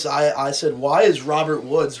points I said, why is Robert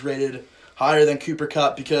Woods rated higher than Cooper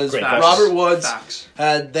Kupp? Because Great Robert Woods Facts.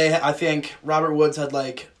 I think Robert Woods had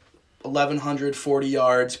like 1,140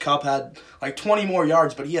 yards. Kupp had like 20 more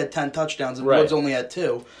yards, but he had 10 touchdowns, and Right. Woods only had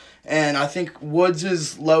 2. And I think Woods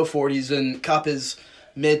is low 40s and Kupp is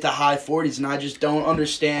mid to high 40s, and I just don't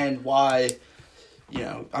understand why. You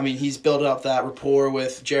know, I mean, he's built up that rapport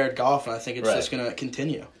with Jared Goff, and I think it's Right. just going to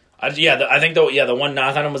continue. I think the one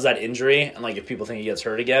knock on him was that injury, and like if people think he gets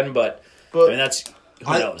hurt again, but I mean that's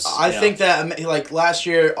who knows. I you know? think that like last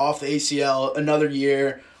year off the ACL, another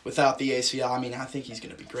year without the ACL. I mean, I think he's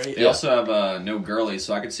going to be great. They also have no Gurley,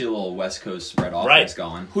 so I could see a little West Coast spread offense Right.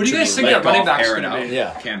 going. Who do you Should guys be think let that running Goff back's air it gonna out. be?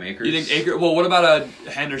 Yeah. Cam Akers. You think Aker? Well, what about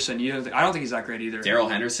Henderson? I don't think he's that great either. Daryl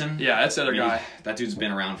Henderson? Yeah, that's the other I mean, guy. That dude's been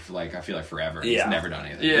around for like I feel like forever. Yeah. He's never done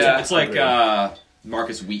anything. Yeah. It's like Agreed.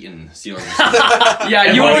 Marcus Wheaton, Steelers. Yeah, you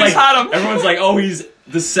Everyone's always like- had him. Everyone's like, oh, he's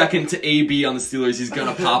the second to AB on the Steelers. He's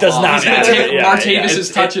gonna pop Does off. not He's gonna matter. take Yeah, Martavis's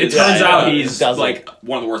yeah. touches. It turns Yeah, out yeah. he's Doesn't. like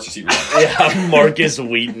one of the worst receivers ever. Yeah, Marcus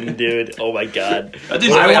Wheaton, dude. Oh my god. That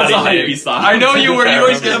dude's I way was out a of hype league. beast on I him. know you were. You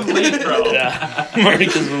always get remember. him late, bro. Yeah,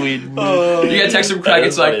 Marcus Wheaton. You gotta text him, Craig. That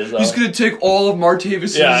It's is like funny as he's hell. gonna take all of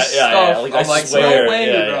Martavis's Yeah. stuff. Like, I'm I like, swear. no way,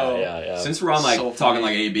 yeah, bro. Yeah. Since we're on like So talking funny.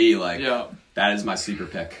 like AB, like Yeah. That is my sleeper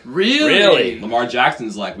pick. Really? Lamar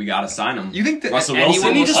Jackson's like, we gotta sign him. You think that Russell anyone Wilson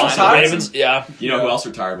will He just sign retired. him? Ravens, yeah. You know who else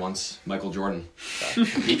retired once? Michael Jordan.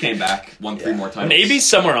 He came back, won 3 more titles. And AB's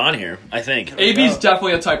somewhere on here, I think. AB's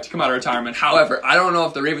definitely a type to come out of retirement. However, I don't know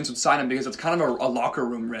if the Ravens would sign him because it's kind of a locker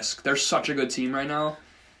room risk. They're such a good team right now.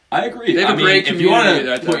 I agree. They have a great if you want community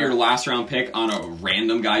to right put there. your last round pick on a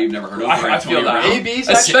random guy you've never heard of, I like feel Antonio that. Brown, AB's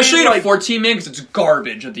Especially in a like 14 man because it's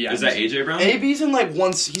garbage at the end. is that AJ Brown? AB's in like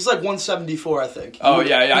he's like 174, I think. Oh,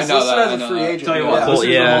 yeah, I He's know listed that, as I a know free that. agent. Tell you yeah. what, Well, listen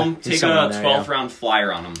yeah, to home, he's take a somewhere there, 12th round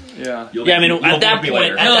flyer on him. Yeah. You'll Yeah, I mean, you'll at that thank me point-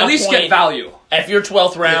 later. at No, that at least point- get value. If you're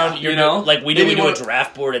 12th round, Yeah, you're you know? like we do. Maybe We do a more-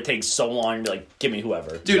 draft board. It takes so long to be like, give me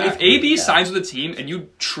whoever. Dude, Exactly. if AB Yeah. signs with a team and you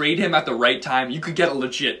trade him at the right time, you could get a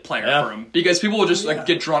legit player Yeah. for him. Because people will just Yeah. like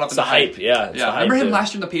get drawn up It's in the hype. Yeah, it's Yeah, the hype, remember him dude.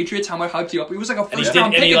 last year in the Patriots? How much hyped he up? He was like a And he first did,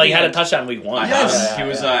 round and pick. he at like the had a end. touchdown week 1. Yes. He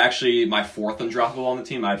was actually my 4th undroppable on the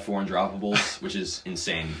team. I had 4 undroppables, which is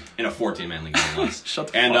insane in a 14-man league. Shut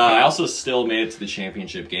the And fuck up. I also still made it to the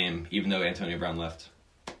championship game, even though Antonio Brown left.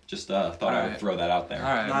 Just thought I would Alright. throw that out there.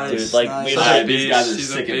 All right. Nice, Dude, like, nice. we- Such Alright, a these beast. guys are He's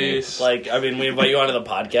a sick of me. beast. Like, I mean, we invite you onto the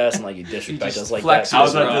podcast and like you disrespect just us like flex that.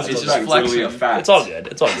 How's that Bro, disrespect? it's just It's literally a flexing. fact. It's all good.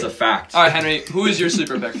 It's all It's a good. fact. All right, Henry, who is your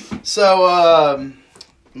sleeper pick? So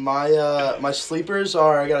my sleepers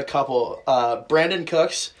are, I got a couple. Brandon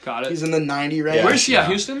Cooks. Got it. He's in the 90 range. Yeah. Where's he at? Yeah.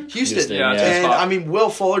 Houston? Houston. Yeah, it's Yeah. his And spot. I mean, Will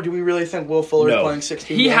Fuller. Do we really think Will Fuller is No. playing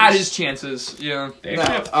 16? He games? had his chances. Yeah. They No.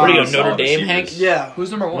 actually have Where do you go, three Notre solid Dame, receivers. Hank? Yeah.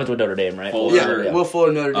 Who's number Went one? to Notre Dame, right? Fuller. Yeah. Yeah. Will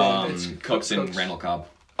Fuller, Notre Dame. Cooks and Randall Cobb.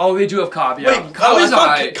 Oh, they do have Cobb. Yeah. Wait, Cobb I is thought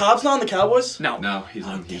alright. Cobb's not on the Cowboys? No. No, he's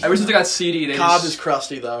on. He's Ever since they got CD, they Cobb just... is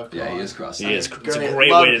crusty though. Yeah, he is crusty. He is. It's a Great. great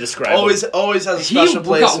Love- way to describe Always, him. always has a He special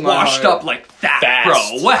place got in my washed heart. up like that, Fast.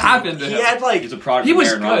 bro. What happened to He him? had like He's a product He of was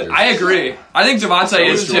Aaron good. Rodgers. I agree. I think Devontae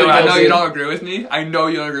is was too. really I know good. you don't agree with me. I know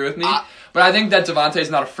you don't agree with me. But I think that Devontae is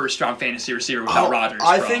not a first-round fantasy receiver without Rodgers.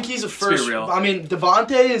 I bro. think he's a Let's be first. real. I mean,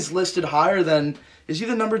 Devontae is listed higher than. Is he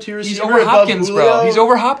the number 2 receiver? He's over above Hopkins, Julio? bro. He's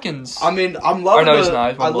over Hopkins. I mean, I'm loving. no, he's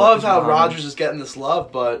not. He's I one love below. how He's behind. Rodgers is getting this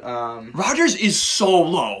love, but Rodgers is so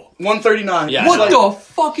low. 139. Yeah, What Like, the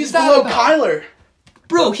fuck is He's that below about? Kyler.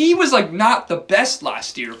 Bro, he was like not the best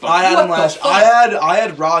last year. But I had what him the last. fuck? I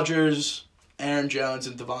had Rodgers, Aaron Jones,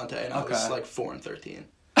 and Devontae, and I was Okay. like 4-13.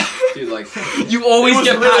 Dude, like, You always It was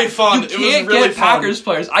get really Pack- fun. You It was can't really get fun. Packers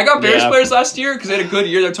players. I got Bears Yeah. players last year because they had a good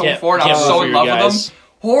year. They're top Can't- 4, and I can't was vote so for in your love with guys. them.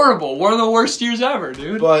 Horrible. One of the worst years ever,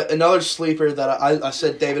 dude. But another sleeper that I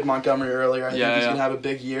said David Montgomery earlier. I think Yeah, he's yeah. gonna have a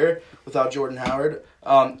big year without Jordan Howard.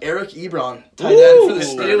 Eric Ebron, tight end for the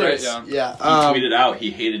Ooh. Steelers. Right, Yeah. he tweeted out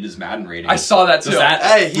he hated his Madden rating. I saw that too. Does that,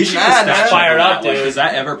 Hey, we he's should mad, get stats man. Fired on up, that. Like, dude. does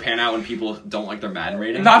that ever pan out when people don't like their Madden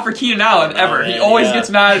rating? Not for Keenan Allen ever. He man, always yeah.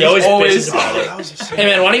 gets mad. He always always. bitches about it. That was insane. Hey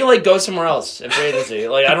man, why don't you like go somewhere else in free agency?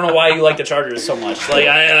 Like I don't know why you like the Chargers so much. Like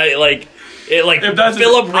I like it. Like If that's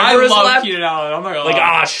Philip I Rivers love left. Keenan Allen. I'm not gonna Like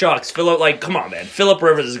lie. shucks, Philip. Like come on, man. Philip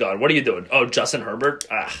Rivers is gone. What are you doing? Oh, Justin Herbert.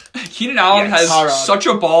 Keenan Allen Yes. has Tyrod. such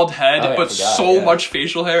a bald head, Oh, yeah, I but forgot, so yeah. much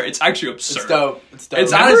facial hair. It's actually absurd. It's dope. It's dope.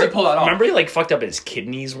 It's honestly pull that off. Remember he like fucked up his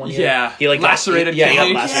kidneys one year. Yeah. he like Lacerated Yeah, he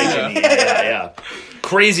kidney. got lacerated Yeah. kidney. Yeah.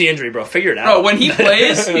 Crazy injury, bro. Figure it out. Bro, when he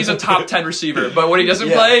plays, he's a top 10 receiver. But when he doesn't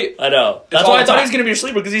Yeah. play, I know. That's all why I thought time. he was gonna be your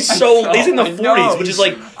sleeper because he's he's in the I know. 40s, which is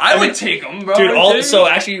like I mean, would take him, bro. Dude, Are you kidding so me?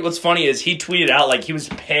 actually, what's funny is he tweeted out like he was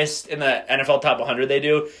pissed in the NFL Top 100 they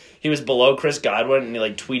do. He was below Chris Godwin, and he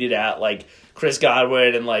like tweeted out like Chris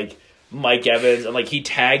Godwin and like Mike Evans, and like he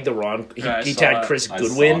tagged the wrong. Yeah, I He saw tagged that. Chris I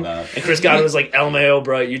Goodwin, saw that. and Chris Godwin was like, "LMAO,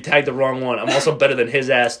 bro, you tagged the wrong one. I'm also better than his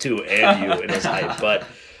ass too, and you." And his hype, but.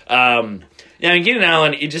 Yeah, I mean, Keenan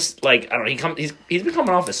Allen, he just like I don't know. He's been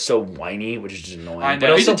coming off as so whiny, which is just annoying. I but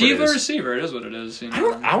know. He's a also diva produced. receiver. It is what it is. You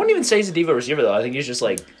know? I wouldn't even say he's a diva receiver though. I think he's just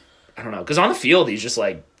like I don't know because on the field he's just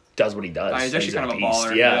like does what he does. He's actually kind of a beast.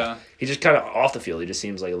 baller, Yeah. yeah. He just kind of off the field. He just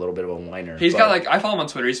seems like a little bit of a whiner. He's but- got like I follow him on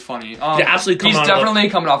Twitter. He's funny. absolutely come He's on definitely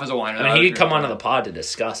coming off as a whiner. I mean, he could come onto the pod to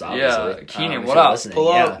discuss. Obviously, Keenan, if what you're up? listening.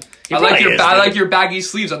 Pull yeah. up. He I like probably your is, I dude. like your baggy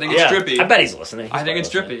sleeves. I think it's Yeah, drippy. I bet he's listening. He's I think it's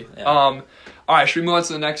probably drippy. listening. Yeah. All right, should we move on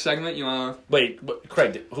to the next segment? You wanna? Wait,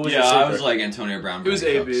 Craig, who was Yeah, your I sleeper? was like Antonio Brown. It was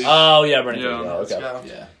Brandon AB. Cooks. Oh yeah, Brandon. Yeah. Yeah, Let's okay. go.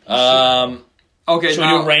 Yeah. Okay, Should we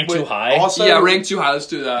now do rank too wait, high? Also, Yeah, rank too high. Let's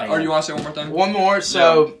do that. Hang Or on. do you want to say one more thing? One more.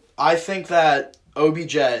 So I think that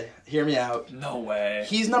OBJ. Hear me out. No way.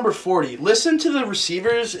 He's number 40. Listen to the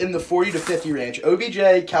receivers in the 40 to 50 range.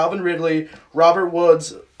 OBJ, Calvin Ridley, Robert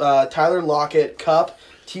Woods, Tyler Lockett, Kupp,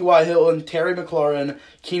 T.Y. Hilton, Terry McLaurin,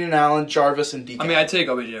 Keenan Allen, Jarvis, and DK. I mean, I'd take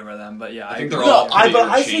OBJ over them, but yeah, I think agree. they're all No, I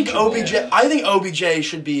pretty think interchangeable. OBJ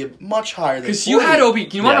should be much higher than Because you had 40.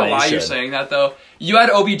 You want to Yeah, know why you you're should. saying that though? You had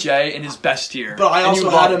OBJ in his best year, But I and also you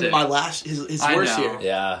had loved him it. his I worst know. year.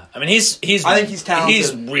 Yeah, I mean he's I think he's talented.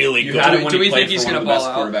 He's really You good. had Do- him when do he we played think he's for one gonna of the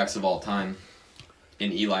best ball out? quarterbacks of all time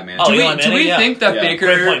in Eli Manning. Oh, Do Eli we Manning, yeah. think that Yeah. Baker,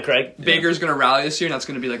 Great point, Craig. Baker's gonna rally this year, and that's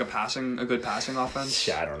gonna be like a good passing offense?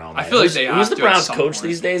 I don't know. Man. I feel like Who's- they Who's have the to at Browns some coach point.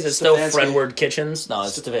 these days? It's still Stefanski. Fredward Kitchens. No,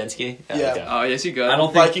 it's Stefanski. Yeah. okay. Oh, is he good? I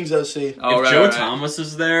don't think Vikings OC. Oh, if right, Joe right. Thomas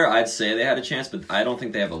is there, I'd say they had a chance, but I don't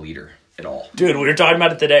think they have a leader at all. Dude, we were talking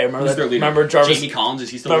about it today. Who's their leader? Remember Jarvis? Jamie Collins, is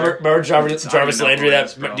he still Remember, there? remember Jarvis, I don't Jarvis even know Landry, who it that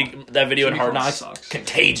is, bro. that video in Jimmy Hard Collins Knocks? sucks.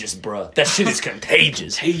 Contagious, bro. That shit is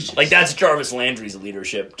contagious. Contagious. Like, that's Jarvis Landry's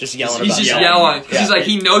leadership. Just yelling He's about just yelling. yelling. 'Cause Yeah. He's like,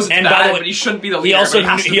 he knows it's And by the bad, way, but he shouldn't be the He leader. also but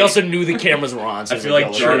has to he be. also knew the cameras were on. So I he's feel like,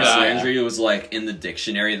 like yo, Jarvis look at that. Landry was like in the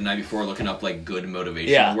dictionary the night before looking up like good motivational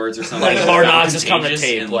Yeah. words or something. Like, And Hard found Knocks is coming to contagious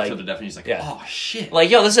tape, and looked like- up the definition. He's like, Yeah. oh shit. Like,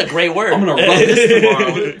 yo, this is a great word. I'm gonna run this tomorrow.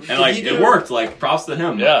 And Did like he it do- worked. Like props to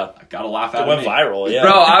him. Yeah. I gotta laugh It at went me. viral, yeah.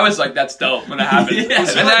 Bro, I was like, that's dope when it happened. Yeah. And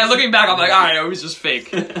then looking back, I'm like, alright, it was just fake.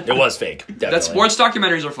 It was fake. Definitely. That sports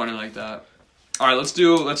documentaries are funny like that. Alright, let's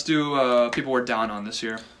do people we're down on this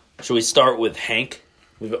year. Should we start with Hank?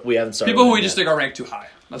 We haven't started. People who with we him just yet. think are ranked too high.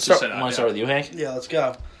 Let's just say that. Want to yeah. start with you, Hank? Yeah, let's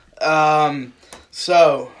go.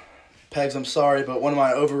 So, Pegs, I'm sorry, but one of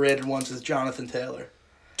my overrated ones is Jonathan Taylor.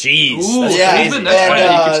 Jeez, Ooh, that's Yeah, crazy. even that's funny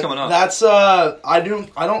that he keeps coming up. That's I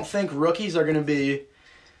don't think rookies are going to be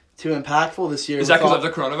too impactful this year. Is that because with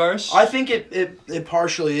of the coronavirus? I think it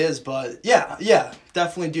partially is, but yeah,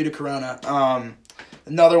 definitely due to Corona.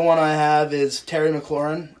 Another one I have is Terry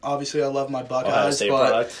McLaurin. Obviously, I love my Ohio Buckeyes, State but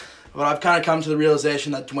product. I've kind of come to the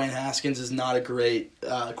realization that Dwayne Haskins is not a great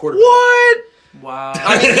quarterback. What? wow.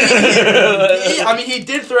 I mean, he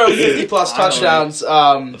did throw 50-plus Finally. touchdowns.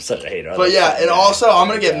 I'm such a hater. But yeah, and also I'm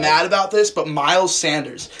gonna get mad about this, but Miles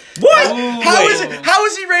Sanders. What? How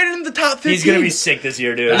is he rated in the top 15? He's gonna be sick this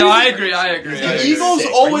year, dude. No, I agree. The Eagles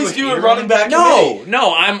Sick. always Are you a do a hater running on back.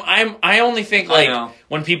 No, I only think I like know.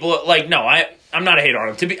 when people like no, I'm not a hater on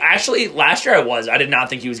him. To be actually, last year I did not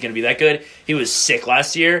think he was going to be that good. He was sick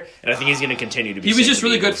last year, and I think he's going to continue to be. He was sick just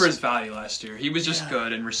with the really good Eagles. for his value last year. He was just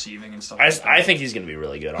good in receiving and stuff. Like that. I think he's going to be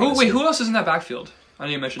really good. Who Honestly. who else is in that backfield? I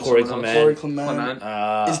know you mentioned Corey someone Clement. Corey else. Clement.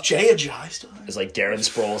 Clement. Is Jay Ajayi still there? Is like Darren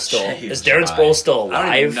Sproles still? Jay Is Darren Ajayi. Sproles still alive? I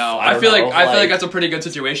don't even know. I don't feel know. like that's a pretty good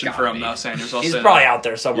situation for him be. though. Sanders. I'll he's say probably that. out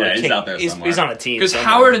there somewhere. Yeah, he's out there He's somewhere. he's on a team. Because somewhere.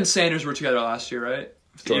 Howard and Sanders were together last year, right?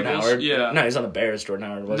 The Jordan Eagles? Howard. Yeah. No, he's on the Bears. Jordan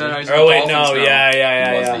Howard was. No, he's oh on wait, the no, Dolphins now.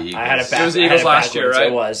 yeah. It was the I had it Eagles. back. It was the I had Eagles it last year, backwards. right?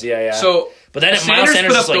 It was, yeah. So but then if Miles Sanders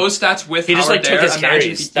Sanders put just up like those stats with he just, Howard like, took there, his imagine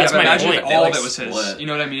carries. if, That's my imagine point. if They, all like, of it was his. split. You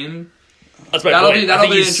know what I mean? that's my that'll point. be- I that'll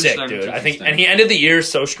think be he's sick, interesting. dude. I think, Interesting. and he ended the year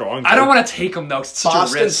so strong. I don't want to take him though. 'Cause it's such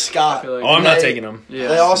Boston a risk. Scott. I feel like. Oh, I'm not They- taking him. Yeah.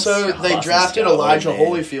 They also Boston drafted Scott, Elijah man.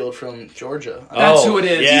 Holyfield from Georgia. That's Oh, who it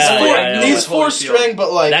is. yeah, He's four, yeah, yeah. He's It's four Holyfield. string,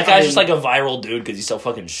 but like That I guy's mean, just like a viral dude because he's so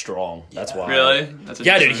fucking strong. That's why. Really? That's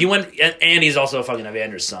Yeah, dude. interesting. He went, and he's also fucking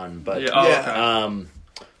Evander's son. But Yeah. Oh, Yeah. okay.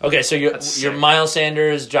 okay, so you're That's you're sick. Miles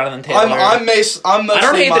Sanders, Jonathan Taylor. I'm I don't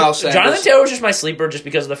mostly hate Miles Sanders. Jonathan Taylor was just my sleeper just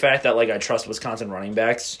because of the fact that like I trust Wisconsin running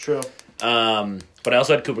backs. True. But I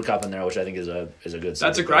also had Cooper Kupp in there, which I think is a good. That's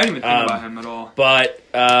a sleeper. great. I didn't even think about him at all. But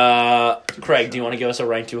Craig, do you want to give us a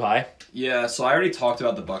rank too high? Yeah, so I already talked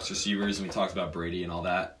about the Bucs receivers and we talked about Brady and all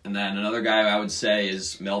that. And then another guy I would say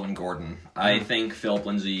is Melvin Gordon. I think Philip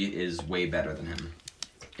Lindsay is way better than him.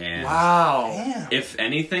 And Wow. Damn. if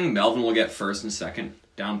anything, Melvin will get first and second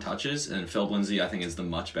down touches, and Philip Lindsay I think is the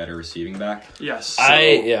much better receiving back. Yes.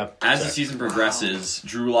 As the season progresses,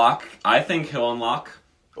 Drew Lock, I think he'll unlock.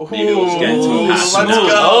 Maybe we'll get into a Ooh, passing let's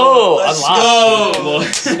offense. go. Oh, Let's unlocked.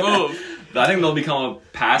 go. Smooth. I think they'll become a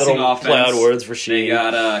passing Little offense. play out words for They she.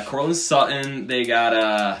 got Cortland Sutton. They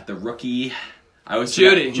got the rookie. I always Judy.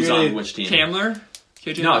 forget who's Judy. on which team. Camler.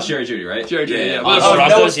 KJ No, Hamler? it's Jerry Judy, right? Jerry Jeudy, yeah. yeah. But- Oh,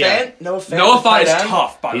 Broncos, Noah yeah. Fant? Noah Fant. Noah Fant tight is end?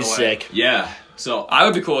 tough, by He's the way. sick. Yeah. So I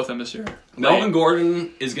would be cool with him this year. Melvin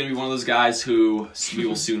Gordon is going to be one of those guys who we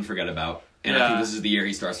will soon forget about. And I Yeah. think this is the year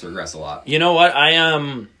he starts to regress a lot. You know what?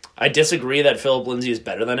 I disagree that Philip Lindsay is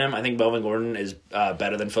better than him. I think Melvin Gordon is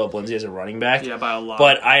better than Philip Lindsay as a running back. Yeah, by a lot.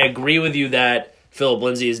 But I agree with you that Philip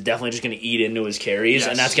Lindsay is definitely just going to eat into his carries, Yes.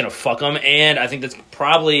 and that's going to fuck him. And I think that's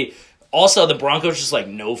probably also the Broncos just like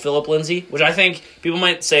know Philip Lindsay, which I think people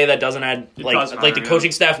might say that doesn't add It like does the matter, yeah.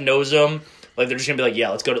 coaching staff knows him. Like they're just going to be like, yeah,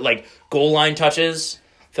 let's go to like goal line touches.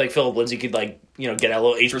 I feel like Philip Lindsay could like get a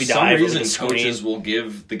little HB For dive. some or reason, a screen. coaches will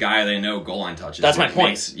give the guy they know goal line touches. That's my which point.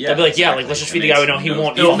 makes- They'll be like, yeah, like, let's just It feed the guy we makes know he no-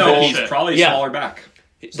 won't- he won't No, finish he's it. probably a Yeah. smaller back.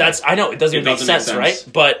 I know it doesn't It even make doesn't make sense, sense.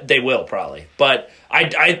 right? But they will probably. But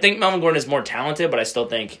I think Melvin Gordon is more talented, but I still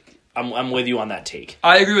think I'm with you on that take.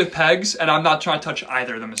 I agree with Pegs, and I'm not trying to touch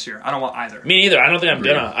either of them this year. I don't want either. Me neither. I don't think I'm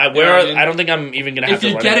gonna. I don't think I'm even gonna have If to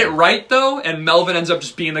you run get it. it right, though, and Melvin ends up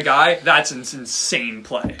just being the guy, that's an insane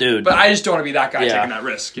play. Dude. But I just don't want to be that guy Yeah. taking that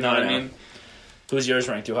risk. You know No, what I I know. mean? Who's yours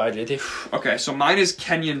ranked too high, JT? Okay, so mine is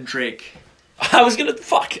Kenyon Drake. I was gonna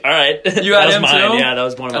fuck. All right, You that had was him mine. too? Yeah, that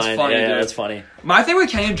was one of That's mine. funny, yeah, dude. that's funny. My thing with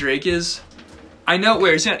Kenyon Drake is, I know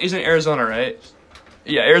where he's in Arizona, right?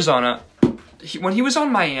 Yeah, Arizona. When he was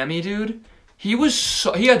on Miami, dude, he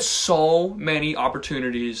had so many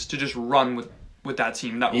opportunities to just run with that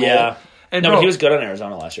team, that role. Yeah. And No, bro, but he was good on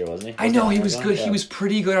Arizona last year, wasn't he? I know he was Arizona? good. Yeah. He was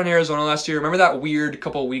pretty good on Arizona last year. Remember that weird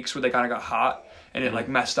couple of weeks where they kind of got hot and it like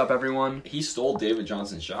messed up everyone? He stole David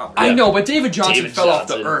Johnson's job. I know, but David Johnson David fell off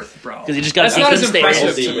Johnson. the earth, bro. Because he just got That's he not couldn't as stay impressive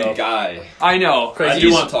healthy, to me. bro. Guy. I know. I do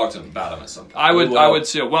He's- want to talk to him about him at some point. I would will.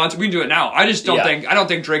 too. Well, we can do it now. I just don't Yeah. think I don't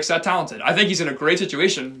think Drake's that talented. I think he's in a great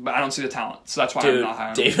situation, but I don't see the talent. So that's why I'm Dude, not high on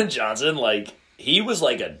him. David Johnson, like he was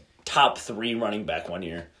like a top 3 running back one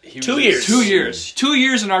year. He 2 was- years. 2 years. 2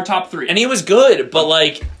 years in our top 3. And he was good, but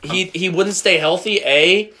like he wouldn't stay healthy,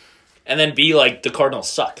 A, and then B, like the Cardinals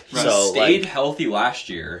suck. He So stayed like, healthy last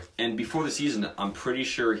year, and before the season, I'm pretty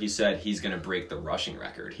sure he said he's going to break the rushing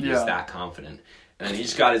record. He was Yeah. that confident. And then he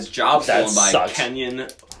just got his job That stolen by sucks. Kenyon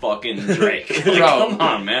fucking Drake. Like, Bro. come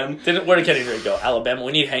on, man. where did Kenny Drake go? Alabama.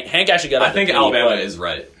 We need Hank. Hank actually got. I up think to Alabama but is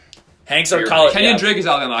right. Hank's our You're college. right. Kenyon yeah. Drake is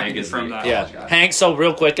Alabama. I can Hank is confirm the- that. Yeah, college guy. Hank. So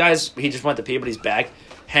real quick, guys, he just went to P, but he's back.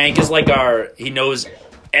 Hank is like he knows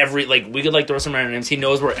every we could throw some random names. He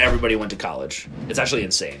knows where everybody went to college. It's actually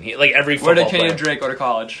insane. He, like every Where football did Kenyon player. Drake go to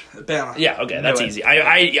college? Bama. Yeah, okay, that's Knew it. easy.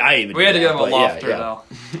 I even We had to knew give him that, a but lofter yeah.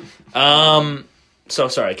 though. So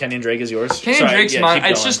sorry, Kenyon Drake is yours. Kenyon Sorry, Drake's yeah, mine.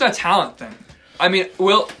 keep It's going. just a talent thing. I mean,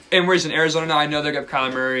 and where he's in Arizona now, I know they got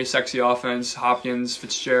Kyler Murray, sexy offense, Hopkins,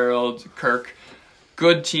 Fitzgerald, Kirk.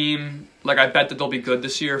 Good team. Like, I bet that they'll be good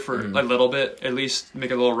this year for a little bit, at least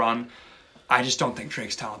make a little run. I just don't think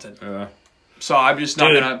Drake's talented. So I'm just not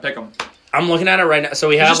Dude. going to pick him. I'm looking at it right now. So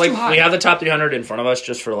we have just too high. we have the top 300 in front of us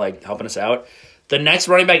just for helping us out. The next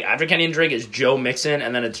running back after Kenyon Drake is Joe Mixon,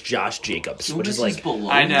 and then it's Josh Jacobs, which is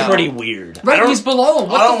I know. pretty weird. Right, I don't, he's below him.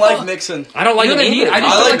 What I don't the like fuck? Mixon. I don't like You him know what I mean? either. I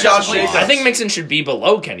just I don't like like Josh that Jacobs. play. I think Mixon should be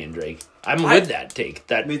below Kenyon Drake. I'm with that take.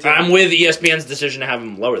 Me too. I'm with ESPN's decision to have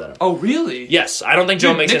him lower than him. Oh, really? Yes, I don't think Joe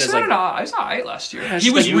Dude, Mixon Nixon is like. he's not right last year. Yeah, He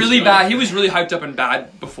was he really was bad. good. He was really hyped up and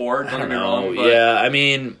bad before. Don't get me wrong. But Yeah, I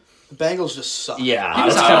mean, Bengals just suck. yeah. He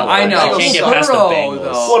was I terrible. I know. I can't get past the Burrow, Bengals.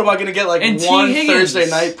 though. What am I gonna get? Like And T. one Higgins. Thursday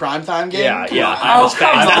night primetime game? Yeah, Come yeah. on. I was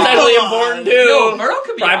come That's on. actually important too. Yo, Burrow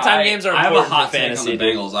could be Primetime alright. games are I have a important hot for take on fantasy. the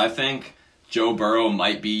dude. Bengals. I think Joe Burrow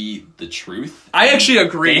might be the truth. I actually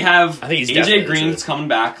agree. They have I think he's definitely AJ the Green's truth. coming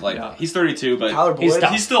back. Like Yeah. he's 32, but Tyler He's Boyd.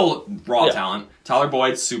 tough. he's still raw Yeah. talent. Tyler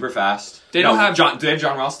Boyd's super fast. They don't have- John. Do they have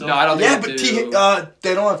John Ross still? No, I don't Yeah, think but they do.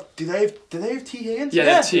 they don't have. Do they have T Higgins? Yeah,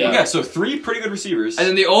 they have T. Yeah. Yeah, so 3 pretty good receivers. And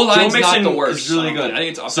then the O Joe line's not Mixon the worst. is really so good. I think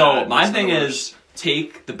it's up so bad, my it's not thing the is worst.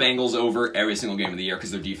 take the Bengals over every single game of the year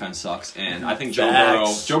because their defense sucks, and I think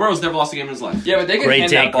Facts. Joe Burrow's never lost a game in his life. Yeah, but they can Great hand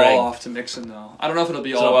take, that ball Greg. off to Mixon though. I don't know if it'll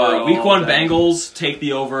be all So over. week 1 Bengals, take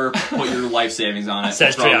the over, put your life savings on it.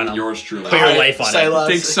 Says from Triano. yours truly. Put your life on Say it. less.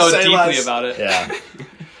 Think so Say deeply less. about it. Yeah.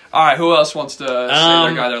 All right, who else wants to say their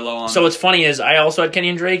guy they're low on? So what's funny is I also had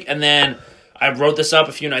Kenyon Drake, and then I wrote this up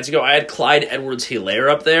a few nights ago. I had Clyde Edwards-Helaire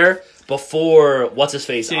up there before what's his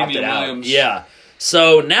face Damian opted out. Williams. Yeah.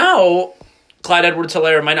 So now Clyde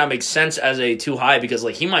Edwards-Helaire might not make sense as a too high because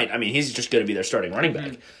he might. I mean, he's just going to be their starting running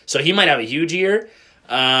back, so he might have a huge year.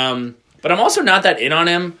 But I'm also not that in on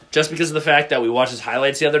him just because of the fact that we watched his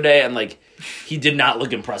highlights the other day and he did not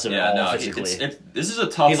look impressive Yeah, at all no, physically. this is a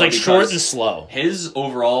tough He's one short because and slow. his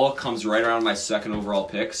overall comes right around my second overall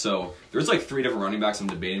pick, so there's 3 different running backs I'm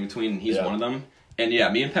debating between, and he's Yeah. one of them. And yeah,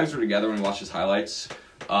 me and Pegs were together when we watched his highlights.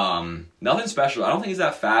 Nothing special. I don't think he's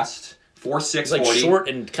that fast. 4'6", He's 40. short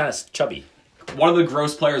and kind of chubby. One of the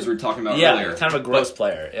gross players we were talking about Yeah, earlier. kind of a gross But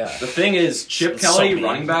player. Yeah. the thing is, Chip It's so Kelly, mean.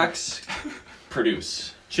 running backs,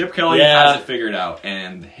 produce. Chip Kelly Yeah. has it figured out,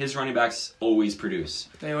 and his running backs always produce.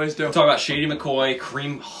 they always do. Talk about Shady McCoy,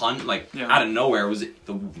 Kareem Hunt, Yeah. out of nowhere was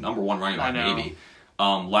the number 1 running back, I know. maybe.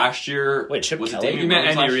 Last year, Wait, Chip was Kelly? it Damian He meant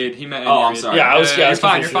Williams Andy last year? Reid. He meant Oh, Andy I'm Reid. sorry. Yeah, I was You're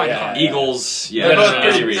fine. confused. You're fine. Yeah, You're fine. yeah. Eagles, yeah, They're both Andy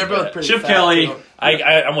pretty, Reid. they're both pretty Chip fat, Kelly, too.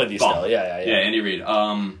 I'm with you Bum. still. Yeah. yeah, Andy Reid.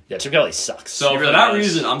 Yeah, Chip Kelly sucks. So He for really that does.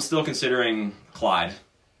 reason, I'm still considering Clyde.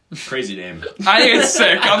 Crazy name. I think it's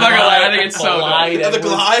sick. I'm not gonna lie. I think it's so Clyde good. The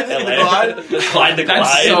Glide? The Glide? Clyde the That's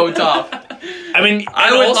Clyde. so tough. I mean, I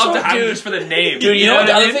and would also, love to have him dude, just for the name. Dude, you know what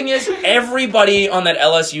the I other mean? thing is? Everybody on that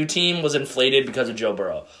LSU team was inflated because of Joe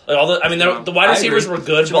Burrow. Like the wide I receivers agree. were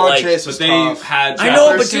good, Jamar but like Chase But was they tough. had. I know,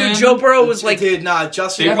 but Jefferson. dude, Joe Burrow was like Dude, nah,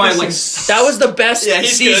 Justin They probably Jefferson. like. that was the best Yeah,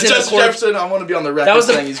 he's season. good. of Justin Jefferson, I want to be on the record That was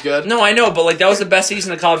the- saying he's good. No, I know, but like that was the best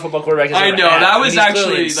season of college football quarterback. I know, that was he's clearly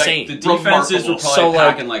actually, insane. The defenses were Remarkable. probably So, like-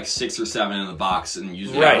 packing like 6 or 7 in the box and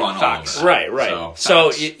usually Right, run facts. all over that. Right.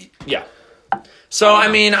 So, So yeah. So I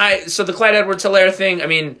mean, so the Clyde Edwards-Helaire thing. I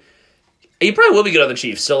mean, he probably will be good on the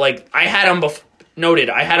Chiefs. So like, I had him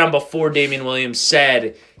before Damian Williams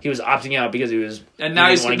said he was opting out because he was. And now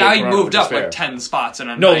he he's didn't wanna now get he corona, moved which is up fair. like 10 spots in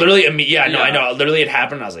a No, night. literally, no, Yeah. I know. Literally, it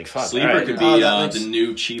happened. I was like, "Fuck." Sleeper all right. could Oh, be that makes- the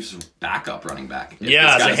new Chiefs backup running back. If Yeah,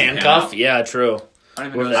 this as guy a doesn't pan handcuff. out. Yeah, true. I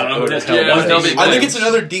don't even know. I don't know who it is. Hell Yeah, was. they'll be- I think Williams. it's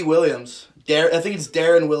another D. Williams. I think it's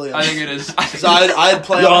Darren Williams. I think it is. So I'd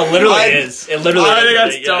play. No, it literally I'd- is. It literally. I think is.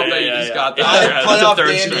 that's dope that you just got that. I Yeah, had play that's a off third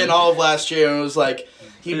Damian string. all of last year, and it was like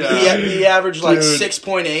he averaged like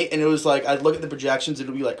 6.8, and it was like I'd look at the projections, it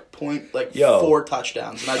would be like Yo. 4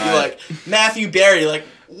 touchdowns, and I'd be like Matthew Berry, like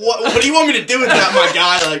what do you want me to do with that, my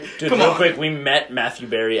guy? Like, Dude, come real on. quick, we met Matthew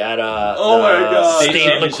Berry at Oh my God. state State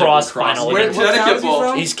championship lacrosse lacrosse. final. Where, against- what town Connecticut is he ball.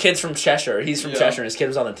 from? He's kids from Cheshire. He's from Yeah. Cheshire, and his kid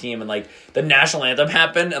was on the team, and like the national anthem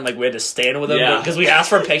happened, and like we had to stand with him Yeah. because we asked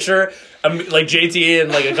for a picture. Like JT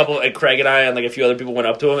and like a couple, like Craig and I and like a few other people went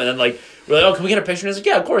up to him, and then like we're like, "Oh, can we get a picture?" And he's like,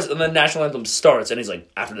 "Yeah, of course." And then national anthem starts, and he's like,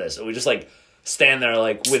 "After this," and we just like stand there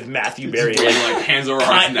like with Matthew Berry, Waving, like, like hands over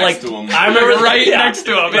hearts next like to him. I remember Right next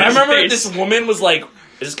to him, But I in his remember face. this woman was like,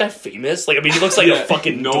 "Is this guy famous?" Like, I mean, he looks like a Yeah,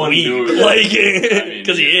 fucking no one knew. dweeb, like mean,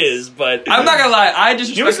 because he is. But I'm not gonna lie, I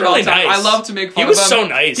just He was respect him all really the time. nice. I love to make fun He was of him. so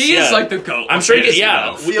nice, He yeah. is like the GOAT. I'm sure, Yates,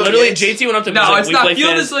 yeah. though. Field Literally, Yates. JT went up to me. No, he's like, it's "We not. play Field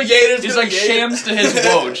fans." is like Yates he's gonna like Yates. shams to his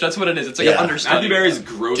Woj. That's what it is. It's like Yeah. an understudy. Matthew Berry's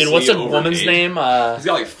grossly Dude, what's the overpaid. woman's name? He's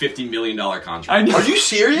got like $50 million contract. I know. Are you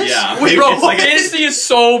serious? Yeah. Wait, Bro, It's like a- fantasy is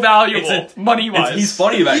so valuable, It's money wise. He's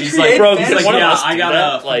funny about it. He He's like, created bro, he's can like, one of yeah, us I do got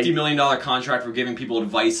that? a Like- $50 million contract for giving people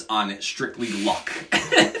advice on strictly luck.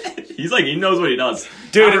 He's like, he knows what he does. I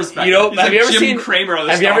Dude, respect you know, him. He's have like you ever Jim seen? Cramer of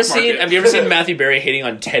the Have you ever stock seen? market. Have you ever seen Matthew Berry hating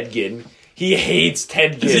on Ted Ginn? He hates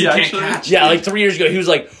Ted Ginn. Does he Can't actually? catch. Yeah, like 3 years ago, he was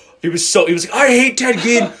like, I hate Ted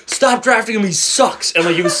Ginn. Stop drafting him. He sucks. And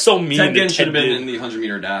like, he was so mean. Ted to Ginn should have been Ginn. in the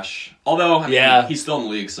 100-meter dash. Although, I mean, Yeah. he's still in the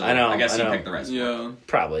league, so I know, I guess I he know. picked the right sport. Yeah,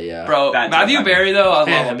 Probably, yeah. bro. Bad Matthew job. Berry though, I love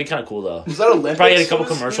Man, that'd him. be kind of cool though. Was that Olympics? Probably had a couple He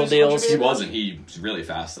was- commercial he was deals. He wasn't. He was really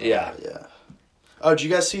fast. Though. Yeah. Yeah. Oh, did you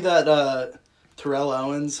guys see that Terrell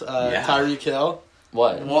Owens, Yeah. Tyreek Hill?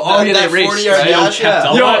 What? Well, oh yeah, that they raced. 40-yard Right? dash, kept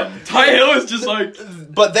yeah. up. Yo, Ty Hill is just like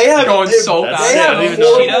But they have Going so That's- fast. They I have don't even know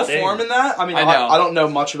horrible what they- form in that. I mean, I know. I don't know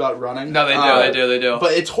much about running. no, they do, they do.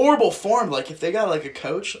 But it's horrible form. Like if they got like a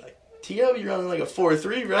coach, like T.O., you're running like a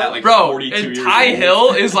 4.3, right? At, like, Bro, 42 and years Ty old. Hill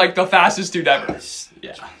is like the fastest dude ever.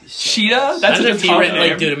 Yeah. Cheetah? That's Imagine a if he tough ran, name.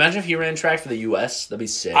 like, dude. Imagine if he ran track for the U.S. That'd be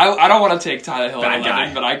sick. I don't want to take Tyler Hill Bad at 11,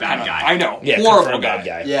 guy. but I Bad kind of guy. I know yeah, horrible confirmed guy. bad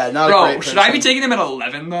guy. Yeah, not a Bro, great should I be person. taking him at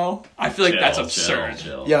 11 though? I feel like that's Chill, absurd.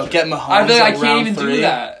 chill, Yo, chill. get Mahomes. I feel like I like can't round even 3. do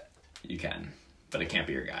that. You can, but it can't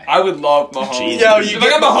be your guy. I would love Mahomes. Jeez. Yo, if you I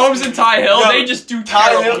get got Mahomes and Ty Hill, Yo, they just do Ty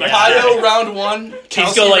terrible. Hill, Yeah. Ty Hill round 1. He's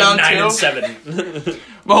Kelsey go like round 9 2. and 7.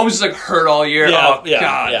 Mahomes is like hurt all year. Oh god.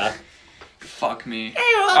 yeah. Fuck me.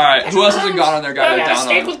 All right, who else hasn't gone on their guy they're down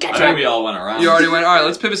on? I think we all went around. You already went. All right,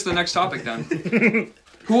 let's pivot to the next topic then.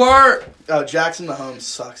 Who are? Oh, Jackson Mahomes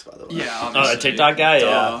sucks, by the way. Yeah, Oh, obviously. the TikTok guy. Yeah.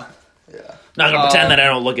 Duh. Yeah. Not gonna pretend that I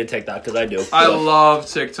don't look at TikTok because I do. I But- love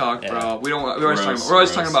TikTok, bro. Yeah. We're always talking. Gross, We're always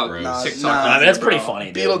gross, talking about gross. TikTok. Nah, I mean, that's bro. pretty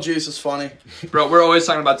funny, dude. Beetlejuice is funny. Bro, we're always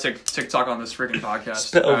talking about TikTok on this freaking podcast.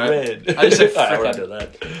 Spell all right? red. I just said All right, we're frickin'. not doing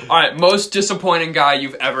that. All right, most disappointing guy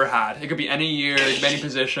you've ever had. It could be any year, it could be any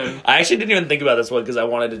position. I actually didn't even think about this one because I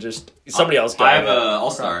wanted to just somebody else. Go. I have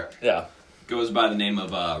I'll start. Yeah. Goes by the name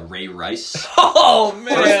of Ray Rice. Oh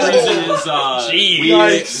First reason is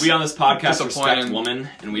Jeez. we on this podcast Disappointing. respect women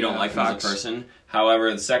and we don't Yeah, like them as facts. a person.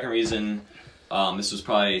 However, the second reason, this was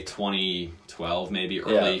probably 2012, maybe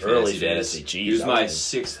early early fantasy fantasy. days. Jeez, He was that my was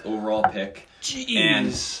 6th overall pick, and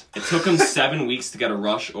Jeez. it took him 7 weeks to get a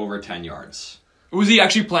rush over 10 yards. Was he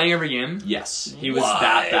actually playing every game? Yes, he was What?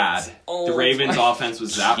 that bad. Oh The Ravens' offense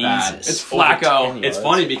was that bad. Jesus. It's Over Flacco. 10 It's yards.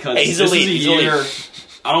 funny because Hey, he's this elite, is a he's year. elite.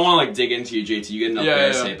 I don't want to like dig into you, JT. You get enough Yeah,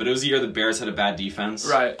 Bears yeah. tape, but it was the year the Bears had a bad defense.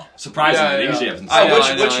 Right. Surprisingly, Yeah, they yeah. usually have some. I know, which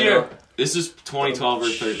I know, which I year? know. This is 2012 or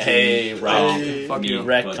 13. Hey, right. Hey. Fuck Me, you.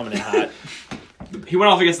 Wreck but coming in hot. He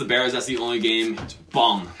went off against the Bears. That's the only game.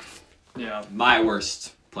 Bum. Yeah. My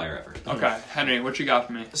worst player ever. Okay, Henry, what you got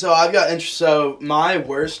for me? So I've got so my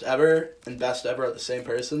worst ever and best ever are the same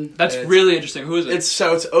person. That's It's- really interesting. Who is it? It's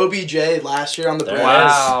OBJ last year on the There Braves. it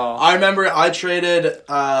is. Wow. I remember I traded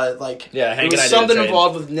like Yeah, there Hank and I was did a something trade.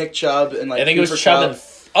 involved with Nick Chubb and like I think it was Cooper Chubb Kupp. and...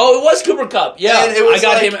 Oh, it was Cooper Cup. Yeah, And it was I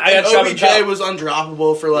got like, him. I got and Chubb and OBJ Cup. was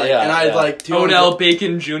undroppable for like, Yeah, and I had yeah. like 200 Odell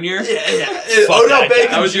Bacon Jr.? Yeah, yeah. Fuck Odell that guy.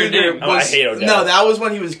 Bacon That was your Jr. name. Oh, I hate Odell. No, that was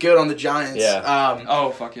when he was good on the Giants. Yeah.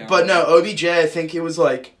 Oh, fuck yeah. But no, OBJ, I think it was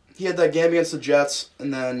like he had that game against the Jets,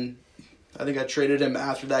 and then I think I traded him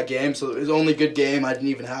after that game, so it was the only good game I didn't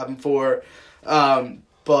even have him for.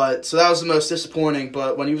 But so that was the most disappointing.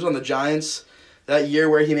 But when he was on the Giants, that year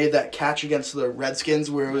where he made that catch against the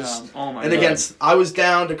Redskins, where it was, Yeah. Oh my and God. against I was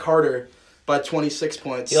down to Carter by 26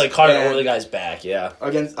 points. He like caught it And over the guy's back. Yeah.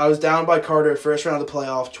 I was down by Carter first round of the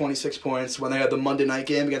playoff, 26 points when they had the Monday night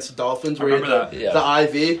game against the Dolphins, I where he remember had that. Yeah.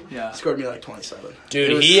 the IV. Yeah. He scored me like 27. It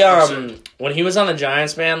Dude, was he absurd. when he was on the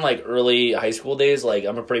Giants, man, like early high school days, like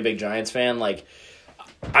I'm a pretty big Giants fan. Like,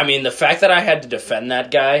 I mean, the fact that I had to defend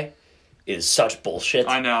that guy is such bullshit.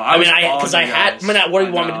 I know. I mean, was because I on you had. guys. I mean, what do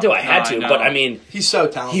you want me to do? I had to, know. but I mean, He's so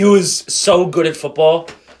talented. he was so good at football,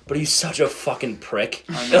 but he's such a fucking prick.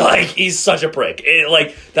 know. Like, he's such a prick.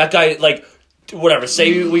 Like that guy, like whatever.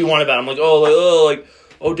 Say what you want about him, like like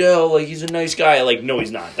Odell, like he's a nice guy. Like, no,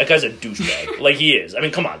 he's not. That guy's a douchebag. Like he is. I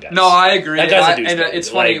mean, come on, guys. No, I agree. That guy's a And douchebag. it's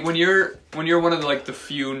funny Like, when you're one of the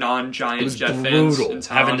few it non-Giants was Jet fans brutal in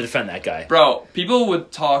town. having to defend that guy. Bro, people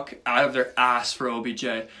would talk out of their ass for OBJ.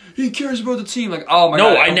 He cares about the team. Like, oh my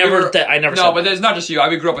No, god. I never said No, but that. it's not just you.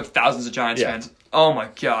 I grew up with thousands of Giants Yeah. fans. Oh my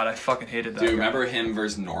god, I fucking hated that. Dude, guy. remember him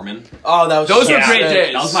versus Norman? Oh, that was Those so were great sick.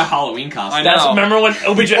 days. That was my Halloween costume. I know. That's remember when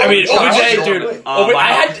OBJ. I mean, Josh OBJ, Norman. dude. my,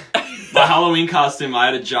 I had. my Halloween costume, I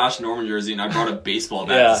had a Josh Norman jersey, and I brought a baseball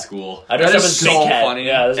bat Yeah. to school. I dressed That up is as Big so Cat. funny.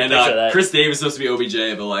 Yeah, there's a And picture of that. Chris Davis was supposed to be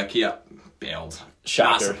OBJ, but like, yeah, bailed. Shocker.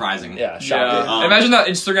 Not surprising. Yeah, shocker. Yeah. Imagine that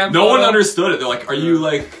Instagram. No one photo. understood it. They're like, "Are you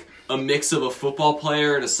like a mix of a football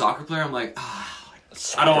player and a soccer player?" I'm like,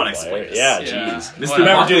 I don't want to explain this. Yeah, Yeah. jeez. Mr.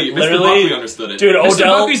 Remember, Buckley, dude, Mr. literally- Buckley understood it. Dude, Mr.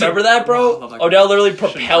 Odell, Buckley's a- remember that, Oh, I bro? love that guy. Odell literally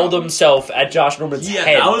Shouldn't propelled drop him. himself at Josh Norman's yeah,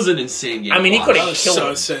 head. that was an insane game. I mean, he to could watch. have was killed so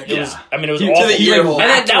him. sick. It was. Yeah. I mean, it was He- to awful. the ear hole.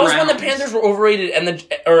 And that was when the Wrapped Panthers were overrated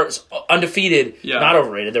or undefeated. Yeah. Not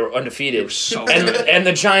overrated. They were undefeated. They were so and good. and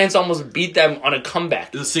the Giants almost beat them on a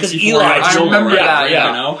comeback. It was Because 64 Eli, I remember yeah, that, yeah.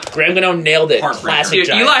 You know? Graham Gano nailed it. Heartbreaker. Classic Dude,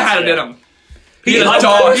 Giants. Eli had it yeah. in him. He had Of a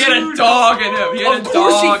dog. course, He had a dude. dog in him. He had Of a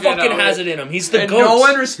course, he dog in fucking him. has it in him. He's the And goat. no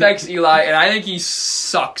one respects Eli, and I think he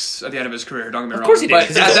sucks at the end of his career. Don't get me wrong. Of course he did, But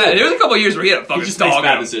 'cause he's there was a couple of years where he had a He fucking just makes dog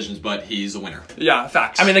bad in him. decisions, but he's a winner. Yeah,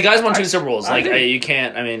 facts. I mean, the guy's won 2 Super Bowls. I Like, agree. you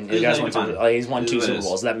can't. I mean, the He's guy's not won even two. fine. Like, he's won It is 2 what it Super is.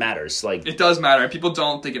 Bowls. That matters. Like, it does matter. People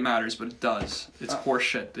don't think it matters, but it does. It's horse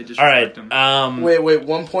shit. They just all respect right. him. Wait,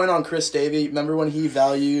 1 point on Chris Davey. Remember when he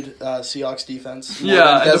valued Seahawks defense? more Yeah,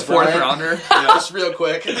 than and the Des fourth Bryant? rounder. Just real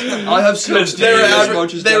quick. I have Seahawks They were, defense as aver-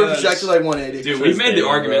 much as they were Des. projected like 180. Dude, Chris we've made the Davis,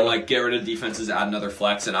 argument bro. like get rid of defenses, add another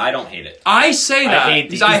flex, and I don't hate it. I say that. hate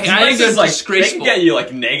because these. I think Defenses, they're like, they disgraceful. can get you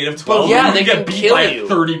like negative 12. yeah, you they can can get beat kill by you. a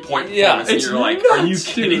 30-point Yeah. performance, and It's you're like, are you nuts,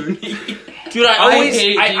 kidding dude. me? Dude, I I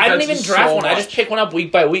hate don't even defenses draft so one. I just much. pick one up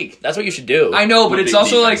week by week. That's what you should do. I know, but I'm a it's big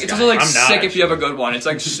also like defense it's also guy. like I'm not, sick if you have a good one. It's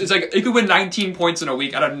like you could win 19 points in a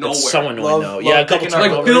week out of nowhere. It's so annoying Love- though. love Yeah, a couple picking up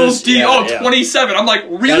Like turnovers. Bills D, Yeah, 27. I'm like,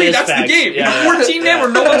 really? is That's the facts. game. Yeah, You have 14 yeah. there where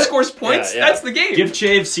no one scores points. Yeah. That's the game. Give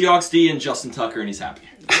Chave, Seahawks D, and Justin Tucker, and he's happy.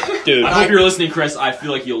 dude. I hope you're listening, Chris. I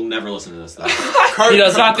feel like you'll never listen to this stuff. He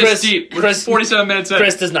does not Chris, this deep. We're Chris, 47 minutes in.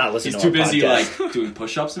 Chris does not listen He's to too our busy podcast. like doing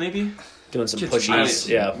push-ups, maybe. doing some I pushies. don't-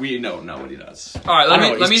 Yeah. We know what he does. All right, I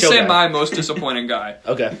know, let he's me chill say guy. my most disappointing guy.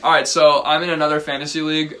 Okay. All right, so I'm in another fantasy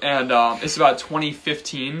league, and it's about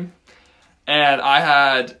 2015, and I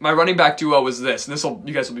had my running back duo was this, and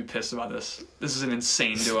you guys will be pissed about this. This is an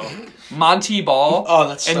insane duo: Monty Ball Oh,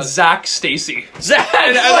 that's and so- Zach Stacy. Zach,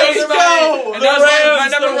 And let's those are go! my, and that was my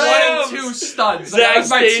The number Rams! 1 and 2 studs. Like, that Zach was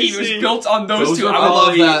my team. It Stacy. was built on those two. were I love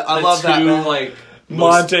probably that. I the love that, two, man. like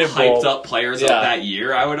Monte most Ball. hyped up players Yeah. of that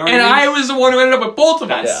year. I would argue. and I was the one who ended up with both of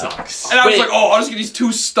them. that Yeah. sucks. And I was Wait. like, oh, I'll just get these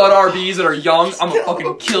 2 stud RBs that are young. I'm gonna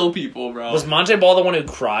fucking kill people, bro. Was Monte Ball the one who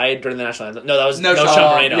cried during the national anthem? No, that was No, no Sean-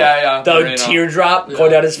 Sean Moreno. yeah, The Moreno. teardrop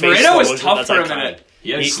going down his face. Moreno slow was motion, tough that's for a iconic.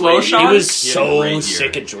 He minute. had slow great- shot? He was He had a great so year.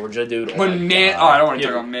 sick at Georgia, dude. Oh When my Man, God. oh, I don't want to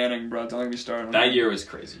Yeah. talk about Manning, bro. Don't get me started. on That year was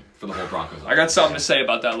crazy for the whole Broncos. I got something to say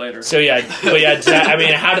about that later. So yeah, but yeah, I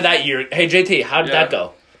mean, how did that year? Hey JT, how did Yeah. that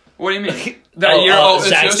go? What do you mean? That year,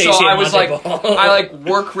 Zach so Stacy I and was Monte like, Ball. I like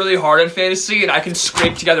work really hard in fantasy, and I can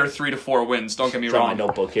scrape together 3 to 4 wins. Don't get me Draw my wrong.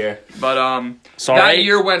 notebook here. But Sorry. that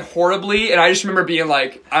year went horribly, and I just remember being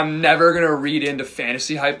like, I'm never gonna read into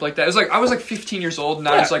fantasy hype like that. It was like I was like 15 years old, and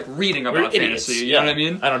I was like reading We're about idiots. fantasy. You Yeah. know what I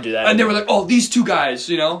mean? I don't do that. And they were like, oh, these two guys,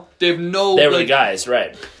 you know, they have no. they were the like, guys,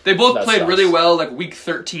 right? They both That played sucks. really well, like week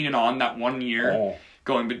 13 and on that one year, Oh.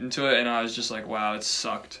 going into it, and I was just like, wow, it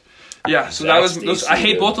sucked. Yeah, so Zach that was. Stacy, I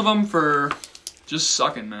hate dude. both of them for just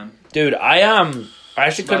sucking, man. Dude, I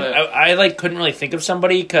actually couldn't. About it. I like couldn't really think of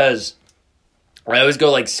somebody because I always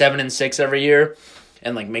go like 7-6 every year,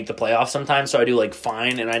 and like make the playoffs sometimes. So I do like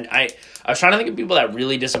fine, and I was trying to think of people that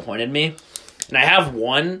really disappointed me, and I have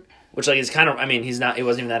one which like is kind of. I mean, he wasn't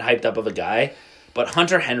even that hyped up of a guy, but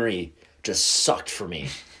Hunter Henry just sucked for me.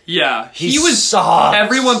 Yeah, He sucks.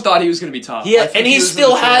 Everyone thought he was gonna be tough. Yeah, I think and he was still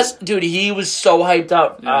gonna be has, dude. He was so hyped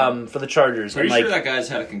up Yeah. for the Chargers, Pretty and like sure that guy's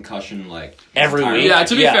had a concussion like Every entire week. Yeah, life.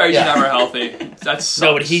 to be Yeah, fair, he's yeah. never healthy. That's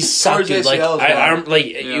no, but he sucked, dude. Like ACL as I well. like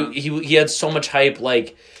Yeah. he had so much hype.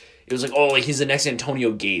 Like it was like, oh, like he's the next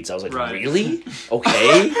Antonio Gates. I was like, Right. really?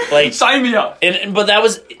 Okay, like. sign me up. But that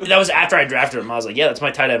was after I drafted him. I was like, yeah, that's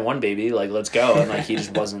my tight end 1, baby. Like, let's go. And like he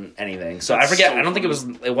just wasn't anything. So I That's forget. so I don't think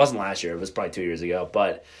funny. it wasn't last year. It was probably 2 years ago.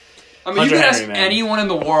 But I mean, Hunter you can ask Henry, man. anyone in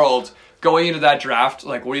the world going into that draft,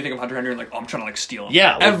 like, what do you think of Hunter Henry? And like, oh, I'm trying to like steal him.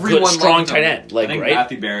 yeah, like, everyone good, strong loved him. tight end. I Like think right.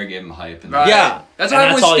 Matthew Berry gave him hype. And Right. Yeah. That's And why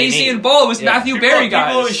that's when all you Stacy need. and Ball was Yeah. Matthew Berry People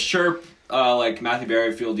always guys. chirp like Matthew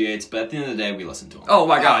Berry, Field Yates, but at the end of the day, we listen to him. Oh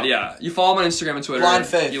my god, yeah. You follow him on Instagram and Twitter. Blind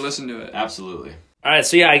faith. You listen to it. Absolutely. All right,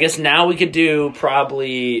 so yeah, I guess now we could do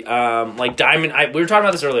probably like diamond. We were talking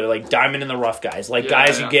about this earlier, like diamond in the rough guys, like Yeah,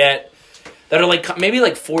 guys yeah. you get that are like maybe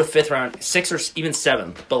like 4th, 5th round, 6th, or even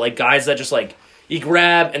 7th, but like guys that just like you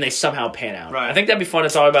grab and they somehow pan out. Right. I think that'd be fun to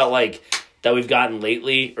talk about, like that we've gotten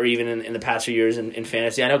lately, or even in the past few years in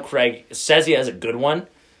fantasy. I know Craig says he has a good one.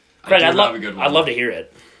 Craig, do I'd have love a good one. I'd love to hear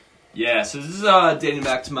it. Yeah, so this is dating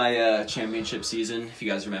back to my championship season, if you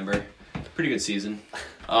guys remember. Pretty good season.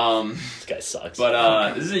 This guy sucks.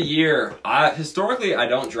 But this is a year. Historically, I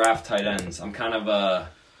don't draft tight ends. I'm kind of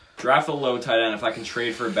draft a low tight end. If I can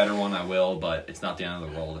trade for a better one, I will. But it's not the end of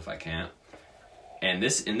the world if I can't. And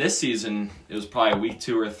in this season, it was probably week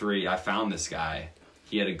 2 or 3. I found this guy.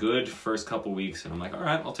 He had a good first couple weeks, and I'm like, all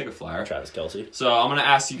right, I'll take a flyer. Travis Kelce. So I'm gonna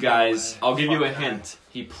ask you guys. I'll give you a hint.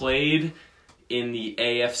 He played in the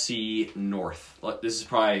AFC North. This is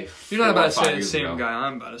probably You're not 4 or about to 5 say the years same ago. guy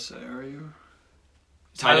I'm about to say, are you?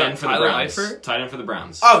 Tight end for the Tyler Browns. Eifert? Tight end for the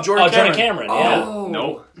Browns. Oh, Jordan Jordan Cameron. Cameron. Yeah. Oh.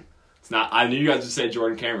 Nope. It's not. I knew you guys would say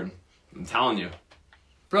Jordan Cameron. I'm telling you.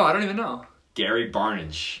 Bro, I don't even know. Gary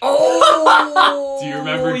Barnage. Oh! Do you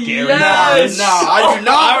remember Gary yes! Barnage? No, I do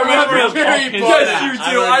not I remember remember him. Gary Yes, Barnage.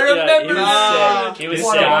 you do. I remember that. He was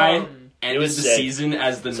This sick. guy ended was the sick. season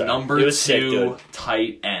as the Sorry. number He was sick, 2 dude.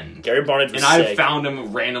 tight end. Gary Barnage was And I sick. found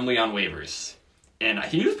him randomly on waivers. And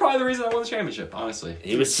he was probably the reason I won the championship, honestly.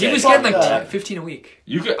 He was sick. He was getting like Fuck that. 10, 15 a week.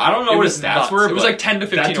 You could, I don't know It what was his stats nuts. were. It was but like 10 to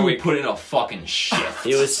 15 that a dude week. put in a fucking shift.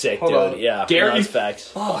 He was sick, Hold dude. on. Yeah, Gary- no, that's facts.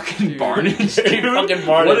 Fucking Barnage, dude. Fucking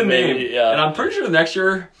Barnage, What a baby, name. yeah. And I'm pretty sure next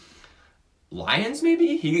year, Lions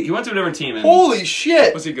maybe? He went to a different team. And Holy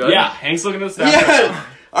shit. Was he good? yeah, Hank's looking at the stats. Yeah.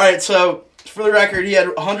 All right, so for the record, he had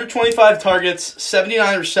 125 targets,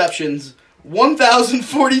 79 receptions,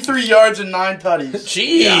 1,043 yards, and 9 tutties.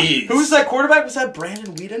 Jeez. Who was that quarterback? Was that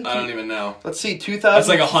Brandon Whedon? I don't even know. Let's see, That's 2000.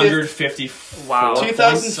 like 150. Wow.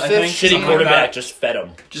 2015. Shitty quarterback just fed him.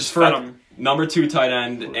 Just fed for him. number 2 tight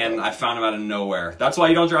end, and I found him out of nowhere. That's why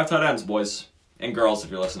you don't draft tight ends, boys and girls. If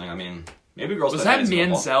you're listening, I mean, maybe girls. Was play that fantasy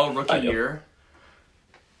football. Manziel rookie I do. year?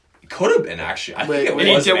 Could have been actually. I Wait, think it wait.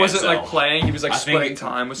 And was he wasn't Manziel. like playing. He was like I think splitting it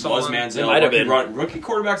time with Was someone. Manziel? It might have been. Rookie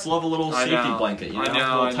quarterbacks love a little I safety know. blanket. You know, I know, a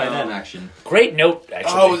little I tight know. end action. Great note,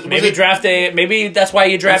 actually. Oh, was maybe it- draft a. Maybe that's why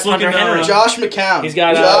you draft Let's look Hunter at, Henry. Josh McCown. He's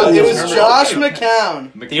got, it was Herman. Josh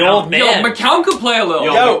McCown. The old man. Yo, McCown could play a little.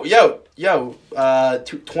 Yo, Yo,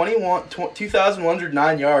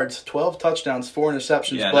 2,109 yards, 12 touchdowns, 4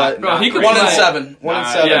 interceptions, Yeah, but Bro, he could 1 play. and 7. 1 and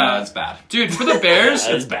 7. yeah. that's bad. Dude, for the Bears,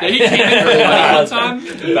 That is bad. he came in for Cuddy one time.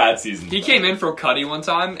 Bad season. He came in for Cuddy one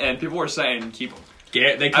time, and people were saying keep him.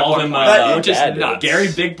 They called him Which is Bad, dude. nuts. Gary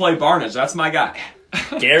Big Play Barnage. That's my guy.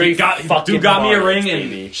 Gary fucking Dude got me a Barnage, ring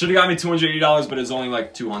baby. and should have got me $280, but it's only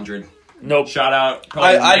like $200. Nope. Shout out.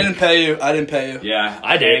 Probably I Nick. didn't pay you. I didn't pay you. Yeah,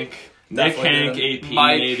 I did. Hank, Nick, Hank, Definitely AP,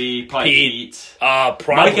 Mike, maybe, probably Pete. Pete.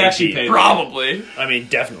 Probably Mike actually Pete. paid. Probably. I mean,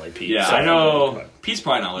 definitely Pete. Yeah, Sorry. I know. Pete's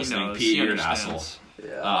probably not He listening. knows. Pete, He you're an asshole. understands.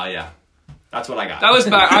 Yeah. That's what I got. That was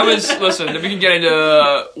back. I was listen. We can get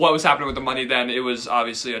into what was happening with the money then. It was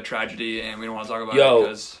obviously a tragedy, and we don't want to talk about Yo. it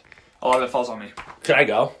because a lot of it falls on me. Can I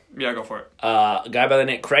go? Yeah, go for it. A guy by the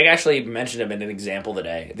name Craig actually mentioned him in an example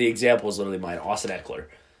today. The example was literally mine. Austin Eckler.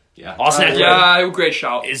 Yeah. Austin Eckler Yeah, great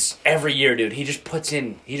shout. is every year, dude. He just puts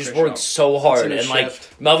in. He just Great works shout. so hard, in his and like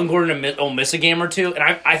shift. Melvin Gordon will miss a game or two, and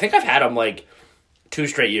I think I've had him like 2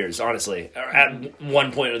 straight years, honestly, at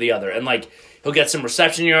one point or the other, and like he'll get some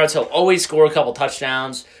reception yards. He'll always score a couple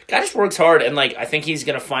touchdowns. Guy just works hard, and like I think he's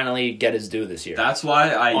gonna finally get his due this year. That's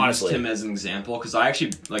why I Honestly. used him as an example because I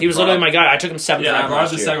actually like He was literally my guy. I took him 7th Yeah, I round brought up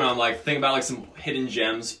last the year. segment. I'm like, think about like some hidden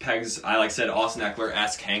gems. Pegs. I like said Austin Eckler,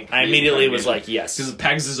 ask Hank. I immediately was like, yes. because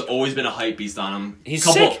Pegs has always been a hype beast on him. He's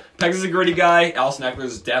sick. Pegs is a gritty guy. Austin Eckler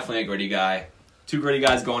is definitely a gritty guy. 2 gritty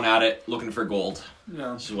guys going at it, looking for gold.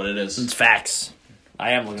 Yeah. This is what it is. It's facts.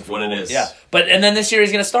 I am looking for what it gold. is. Yeah, and then this year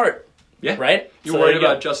he's gonna start. Yeah. Right. You So worried there you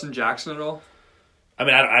go. about Justin Jackson at all? I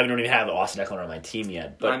mean, I don't even have Austin Eckler on my team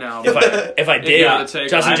yet. But I know. If I you did, had to take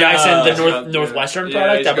Justin him. Jackson, the Yeah. Northwestern Yeah,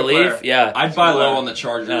 product, he's a I good believe. player. Yeah. I'd buy low Yeah. on the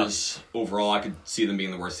Chargers overall. I could see them being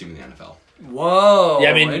the worst team in the NFL. Whoa. Yeah,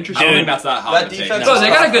 I mean, I interesting. don't Dude, think that's that hot. that of a take. defense- So they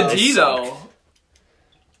got a They good D, suck. though.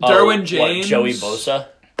 Oh, Derwin what, James. Joey Bosa.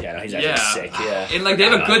 Yeah, no, he's actually Yeah. sick. Yeah. And, like, they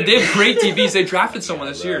have great DBs. They drafted someone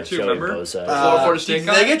this year, too, Joey remember? Bosa. Florida State did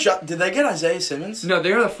guy? Did they get Isaiah Simmons? No,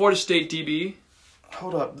 they are the Florida State DB.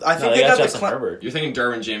 Hold up. I no, think they they got got the Justin Herbert. You're thinking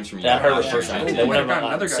Derwin James from That Herbert last first year. round. They They might went have up got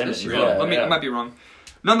another guy Simmons. this year. Yeah, I might be wrong.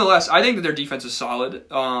 Nonetheless, I think that their defense is solid.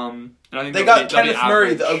 And I think They they'll got be- they'll be Kenneth Murray,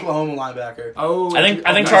 average. the Oklahoma linebacker. Oh, I think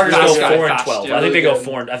okay. Chargers Fast go guy, 4 and fast, 12. yeah. I think they really go good.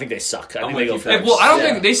 4. I think they suck. I I'm think they with go you. 4. Well, I don't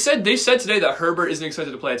Yeah. think they said today that Herbert isn't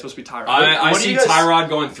excited to play. It's supposed to be Tyrod. I What do see you guys- Tyrod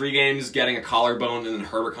going 3 games, getting a collarbone, and then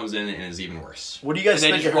Herbert comes in and is even worse. What do you guys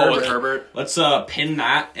and they think just of roll with Herbert? Herbert. Let's pin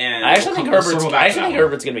that and I actually think we'll circle back to that one.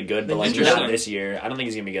 Herbert's gonna be good, but like Interesting. not this year. I don't think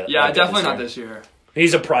he's gonna be good. Yeah, like, definitely this not year. this year.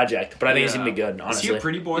 He's a project, but I think he's Yeah. gonna be good. Is he Honestly, a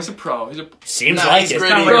pretty boy? He's a pro. seems Nah, like he's it.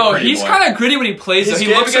 gritty. Kinda like Bro, a pretty he's boy. kind of gritty when he plays. His Though. He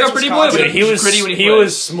game looks like a against pretty boy, Wisconsin. but Dude, he he's was gritty when he he plays.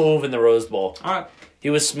 was smooth in the Rose Bowl. All right. He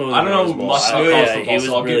was smooth. I in don't the know Rose Bowl. much about Yeah, college he football, was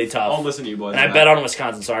so I'll really give- tough. I'll listen to you boys. And I on bet that. on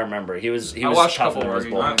Wisconsin, so I remember he was I watched a tough in couple the Rose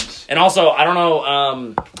Oregon Bowl. games. And also, I don't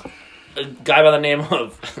know, a guy by the name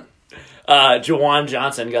of Jawan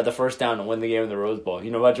Johnson got the first down to win the game in the Rose Bowl.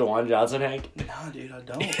 You know about Jawan Johnson, Hank? Nah, dude, I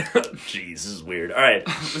don't. Jeez, this is weird. All right,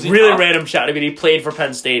 he really tough? random shot. I mean, he played for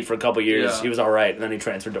Penn State for a couple years. Yeah. He was all right, and then he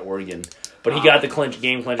transferred to Oregon. But he got the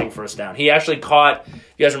game clinching first down. He actually caught.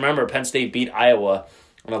 You guys remember Penn State beat Iowa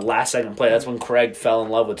on the last second play. That's when Craig fell in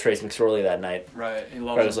love with Trace McSorley that night. Right, he Craig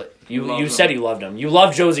loves was it. like, He loves you him. said you loved him. You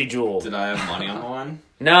love Josie Jewell. Did I have money on the line?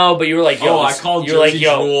 No, but you were like, yo. I called you were Josie like,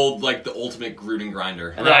 yo. Jewell like the ultimate Gruden grinder.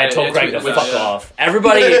 And then I Right, told it's Craig to with fuck that, yeah. off.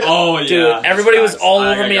 Everybody, Oh yeah, dude, everybody was Facts. all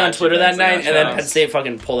I over me got on you, Twitter that Vince. I night, got and then you. Penn State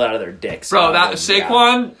fucking pulled out of their dicks. Bro, that Yeah.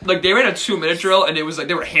 Saquon, like they ran a 2-minute drill and it was like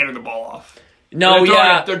they were handing the ball off. No, They're throwing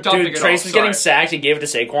yeah, it- they're dumping dude, it Trace off, was getting sorry. sacked. He gave it to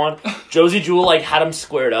Saquon. Josie Jewell like had him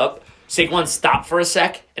squared up. Saquon stopped for a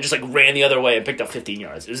sec and just like ran the other way and picked up 15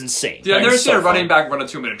 yards. It was insane. Dude, I've It never was seen so a running fun. back run a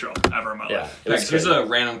 2-minute drill ever in my Yeah, life. it was Thanks. Here's crazy. a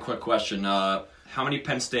random quick question. How many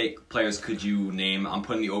Penn State players could you name? I'm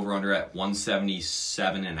putting the over-under at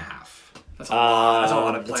 177 and a half. That's a lot. That's a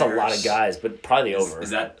lot of That's a lot of players. guys, but probably the over. Is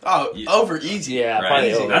that? Oh, Yeah. over easy. Yeah, Right. probably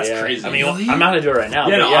the Easy. over. That's yeah. crazy. I mean, Really? I'm not gonna do it right now.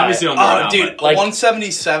 Yeah, but no, yeah, obviously don't do it Oh, now, dude, but like-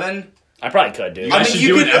 177. I probably could, dude. you guys mean, should you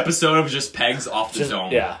do could- an episode of just pegs off the Just-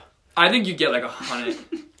 dome. yeah. I think you get like 100.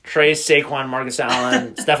 Trace, Saquon, Marcus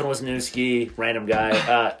Allen, Stefan Wisniewski, random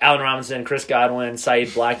guy, Allen Robinson, Chris Godwin,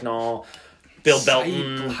 Saeed Blacknall, Bill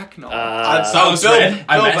Belton, Blacknall. Silas Bill- Red.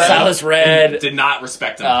 I Bill met Bell. Silas Red. Did not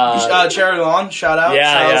respect him. Cherry Lawn, shout out.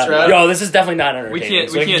 Yeah, Silas yeah. Red. Yo, this is definitely not entertaining. We can't-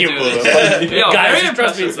 so we can't keep do moving. this. Yo, Guys, very you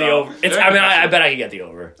trust me, it's the impressive, over. though. It's. Very I mean, I impressive. bet I could get the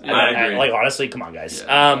over. Yeah, I agree. like honestly, come on, guys.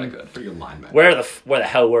 Yeah, really good. Pretty good linebacker. where the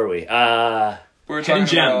hell were we? We're Hidden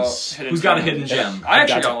talking about gems. hidden Who's got a gems. hidden gem? I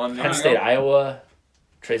actually got got one. Penn State, Iowa.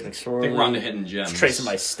 Trace McSorley. I think we're on the hidden gems. Tracing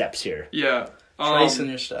my steps here. Yeah. Tracing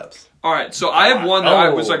your steps. All right, so I have one that I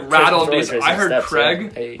was like Oh, rattled Trace because McSorley, I heard steps, Craig yeah.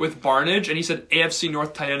 Hey. with Barnage, and he said AFC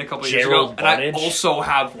North tight end a couple years Gerald ago, and I Barnage? also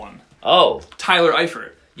have one. Oh, Tyler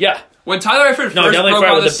Eifert. yeah. When Tyler Eifert No, first definitely broke Fred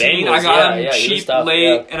on with the the scene, Bengals, I got him yeah, he was cheap tough, late,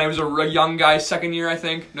 yeah. and I was a young guy, second year I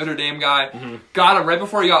think, Notre Dame guy. Got him right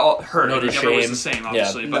before he got all hurt. Notre he never was Dame. the same, Yeah.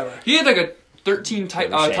 obviously, but Never. he had like a 13 Notre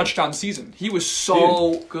Dame. touchdown season. He was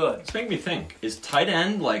so good. It's making me think. Is tight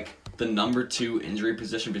end like the number 2 injury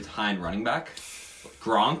position behind running back?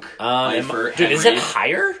 Gronk, Eifert, dude, is Henry? it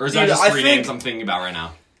higher? Or is that Dude, just I 3 think- names I'm thinking about right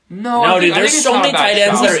now? No, No, I dude, think there's it's so not many a bad tight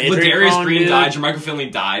ends shout. that are injury Ladarius prone, Green dude. died. Jermichael Finley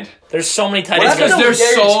died. There's so many tight What ends. Because happened that- to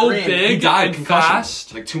they're Ladarius so Green? big He died and concussion.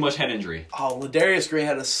 fast. Like too much head injury. Oh, Ladarius Green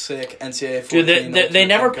had a sick NCAA 14. Dude, they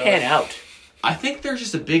never pan out. I think they're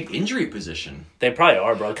just a big injury position. They probably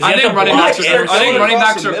are, bro. 'Cause I you have think to running block backs and are, I think receive. running across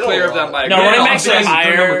backs the are middle clear a of that lot. by a No, good running amount. backs are They're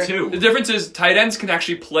higher. number 2. The difference is tight ends can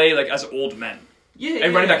actually play like as old men. Yeah,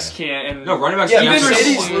 and running backs can't. And No, running backs Yeah, can't.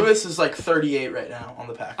 Mercedes Lewis is like 38 right now on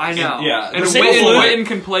the Packers. I know. Yeah, and Mercedes Witten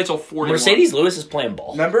can play till 41. Mercedes Lewis is playing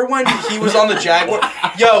ball. Remember when he was on the Jaguar?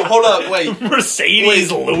 Yo, hold up, wait.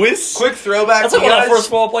 Mercedes Lewis? Quick throwback. That's Do like you one of the guys- first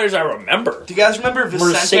football players I remember. Do you guys remember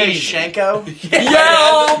Vicente Mercedes. Shenko Yeah,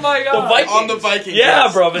 oh my god. The Vikings. on the Vikings? Yeah,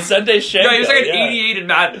 yes. bro, Vicente Shenko. Yeah, he was like an yeah. 88 in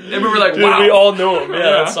Madden. And we were like, Dude, wow. we all knew him. Yeah,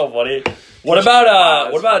 that's so funny. What about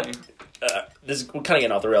Wow, what that's about funny. this? We're kind of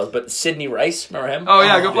getting off the rails, but Sidney Rice, remember him? Oh,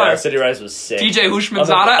 yeah, good player. Yeah, Sidney Rice was sick. DJ Hushmanzada?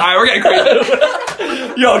 Alright, we're getting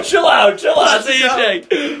crazy. Yo, chill out,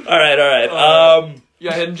 CJ. All right.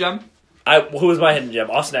 Yeah, hidden gem? Who was my hidden gem?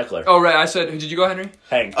 Austin Eckler. Oh, right, I said, did you go, Henry?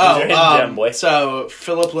 Hank, who's your hidden gem, boy? So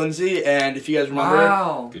Philip Lindsay, and if you guys remember,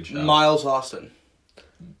 Wow. Good job. Miles Austin.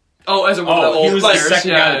 Oh, as a one of the Oh, old he was the players.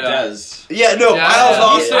 second yeah, guy to yeah. Dez. Yeah, no, Yeah, Miles yeah,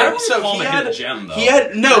 Austin. I don't so call he him a had hidden gem, though. He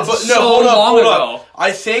had no, That's but no. so hold up, long hold ago. up.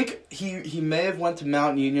 I think he may have went to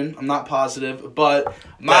Mount Union. I'm not positive, but Guys,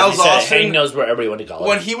 Miles he said Hank Austin. knows where everybody went to college.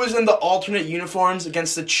 When he was in the alternate uniforms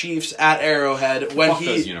against the Chiefs at Arrowhead, when Fuck he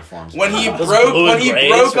those uniforms. when he Those broke blue when and he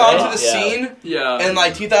grays, broke right? onto the Yeah. scene Yeah. in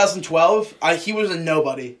like 2012, he was a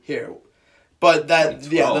nobody here. But that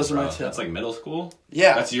those are my 12, two. That's like middle school.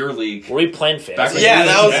 Yeah, That's your league. Were we playing fantasy? Back when yeah.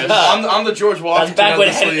 That was Yeah. I'm the George Washington. That's back when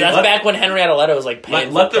of this league. that's back when Henrietta Leto was like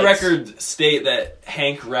paying. Let for the picks. record state that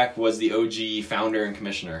Hank Reck was the OG founder and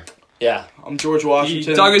commissioner. Yeah. I'm George He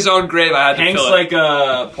Washington. dug his own grave. I had to Hank's fill it. like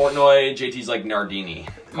Portnoy, JT's like Nardini.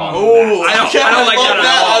 Call him Oh, I don't like that at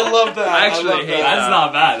all. I love that. I actually love hate that. that. That's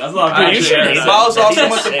not bad. That's not I bad. actually should hate hate that. Miles that. Austin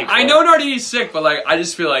He's went to- sick, I bro. know Nardini's sick, but like I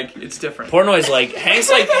just feel like it's different. Portnoy's like Hank's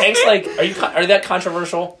like are you that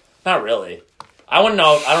controversial? Not really. I wouldn't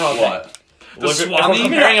know. I don't know What? The if we're Swami?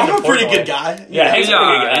 comparing him I'm to a pretty Portnoy. good guy. Yeah, Hank's He's a pretty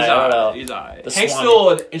good alright. guy. He's I don't know. alright. He's alright. The Hank's Swami. still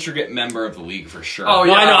an intricate member of the league for sure. Oh,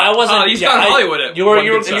 No, yeah. I know. I wasn't. Oh, he's yeah, done I- Hollywood at You were one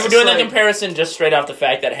you were, good you were size. doing that Right. comparison just straight off the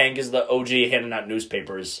fact that Hank is the OG handing out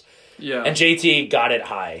newspapers, Yeah. and JT got it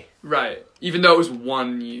high. Right. Even though it was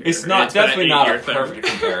 1 year. It's not been an definitely not a 8-year thing. perfect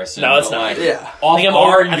comparison. No, it's but, not. Like, Yeah. Off I think I'm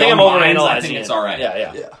our over. I think I'm young overanalyzing. minds, I think it's all right.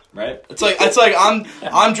 Yeah. Yeah. Right? It's like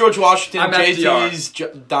I'm George Washington. I'm JT's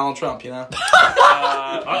Donald Trump. You know.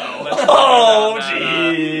 Oh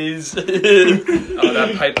jeez. Oh,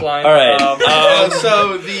 that pipeline. All right.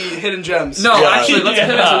 So the hidden gems. No, Yeah. actually, let's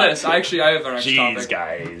pivot Yeah. to this. I have our next Jeez, topic.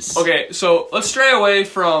 guys. Okay, so let's stray away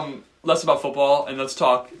from less about football and let's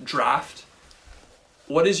talk draft.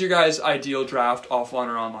 What is your guys' ideal draft, offline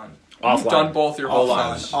or online? You've Offline. done both your whole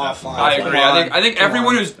lives. Offline. I agree. I think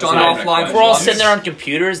everyone who's done not even a offline. question. We're all once- sitting there on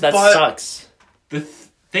computers. That But- sucks. The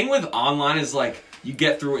thing with online is like you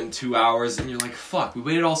get through it in 2 hours and you're like, fuck, we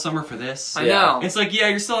waited all summer for this. I know. It's like, yeah,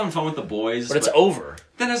 you're still having fun with the boys, But it's over.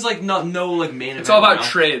 then there's like no like main event. It's all about around.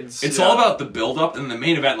 trades. It's yeah. all about the build up, and the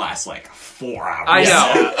main event lasts like 4 hours. I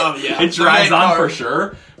know. Oh yeah. It drags The main on card. for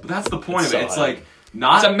sure, but that's the point It's of it. so It's high. like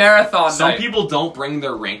not. It's a marathon Some night. people don't bring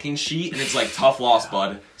their ranking sheet, and it's like tough loss,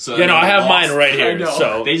 bud. So Yeah, no, I have mine right I here. know.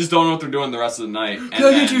 So They just don't know what they're doing the rest of the night. And Can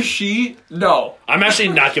I get then your sheet? No. I'm actually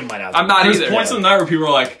not giving mine out. I'm not there's either. points in the night where people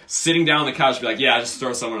are like sitting down on the couch, and be like, "Yeah, just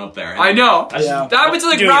throw someone up there." And I know. I just- Yeah. That happens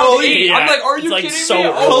like Dude, round 8. yeah, I'm like, are it's you like kidding so me?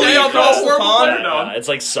 early. Okay, I'll throw a Across the horrible pond. player down. It's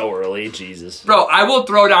like so early. Jesus. Bro, I will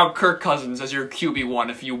throw down Kirk Cousins as your QB1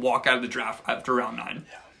 if you walk out of the draft after round 9.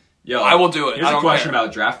 Yo, I will do it. Here's I a don't question care.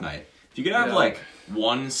 about draft night. If you could have Yeah. like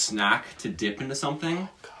one snack to dip into something,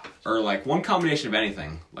 or like one combination of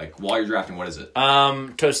anything, like while you're drafting, what is it?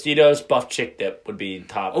 Tostitos buff chick dip would be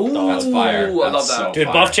top. Ooh, dog. That's fire. I love That's that. so Dude,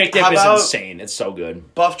 fire. buff chick dip How is about- insane. It's so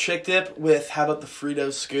good. Buff chick dip with how about the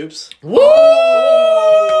Fritos scoops? Woo!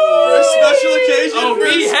 For a special occasion. Oh, for a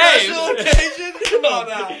behave. special occasion. Come on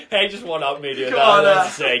now. Hey, just one up me, dude. Come on That now.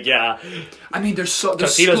 was sick. Yeah. I mean, the Tostitos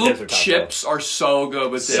dips are scoop top, chips are so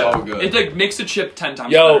good with So dip. good. It like makes the chip 10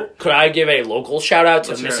 times Yo, better. could I give a local shout out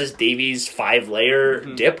to Let's hear Mrs. Davies 5-layer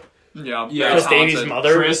dip? Yeah. Yeah. Chris very Davies' talented.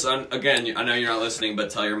 mother. Chris, again, I know you're not listening, but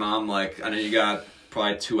tell your mom, like, I know you got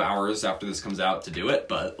probably 2 hours after this comes out to do it,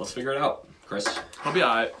 but let's figure it out. Chris. I'll be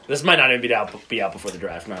alright. This might not even be out before the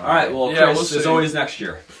draft. Man. All right, well, Yeah, Chris, we'll as see. always, next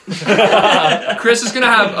year. Chris is gonna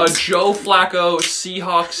have a Joe Flacco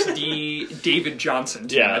Seahawks D David Johnson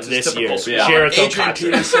team. Yeah, That's his this year. typical Yeah. Jericho Adrian Cox.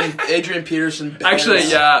 Peterson. Adrian Peterson. Actually,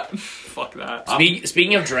 bangers. yeah. Fuck that.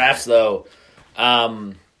 Speaking of drafts, though,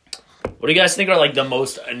 what do you guys think are like the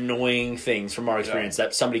most annoying things from our experience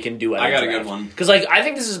that somebody can do? At I got a draft? good one. Because like I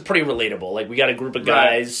think this is pretty relatable. Like we got a group of Right.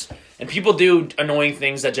 guys, and people do annoying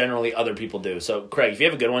things that generally other people do. So Craig, if you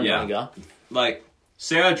have a good one, you Yeah. want to go? Like,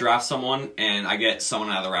 say I draft someone and I get someone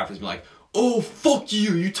out of the Raptors be like, "Oh, fuck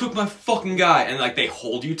you! You took my fucking guy," and like they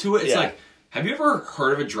hold you to it. It's Yeah. like, have you ever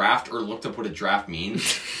heard of a draft or looked up what a draft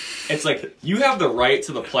means? It's like you have the right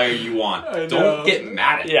to the player you want. I know. Don't get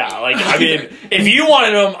mad at me. Yeah, like I mean, if you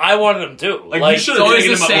wanted him, I wanted him too. Like, you should have always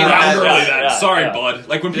taken the him same up round round. early Yeah, then. yeah, Sorry, yeah. bud.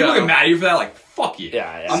 Like when people Yeah. get mad at you for that, like fuck you.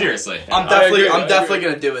 Yeah. Seriously. I'm I agree, definitely I agree.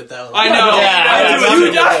 gonna do it though. I know.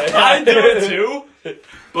 Yeah, I do it too.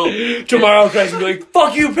 But Tomorrow, Christ will be like,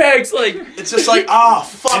 "Fuck you, Pegs!" Like, It's just like,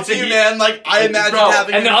 fuck It's a you, he- man. Like I imagine Bro,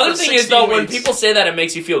 having. and the him other for thing is 16 though, when weeks. people say that, it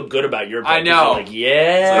makes you feel good about your pick. I 'cause know. you're like,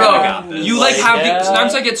 yeah, Bro, Bro, I got this. you like have Yeah.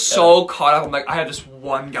 sometimes I get so caught up. I'm like, I have this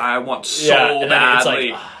one guy I want so Yeah, and then it's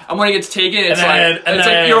badly. like, and when it gets taken, it's then- like and it's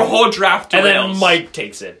then- like your whole draft and derails. then Mike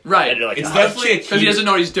takes it, Right. And you're like, it's "Ah, definitely a because he doesn't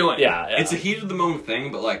know what he's doing. yeah, yeah." It's a heat of the moment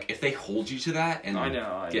thing, but like if they hold you to that and I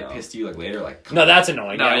know, I get know. pissed at you like later, like come no, on. that's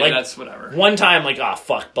annoying. No, yeah, yeah, like that's whatever. one time, like,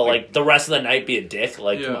 fuck, but like the rest of the night, be a dick.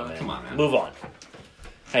 Like, Yeah. come on, man. Come on, man. Move on.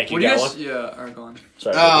 Hank, you What do you got guys? one? Yeah, alright, go on.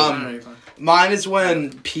 Sorry. No, no, you're fine. Mine is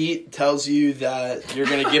when Pete tells you that you're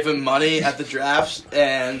gonna give him money at the drafts,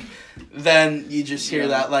 and then you just hear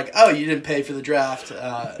that like, "Oh, you didn't pay for the draft."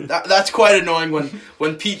 That's quite annoying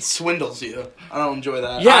when Pete swindles you. I don't enjoy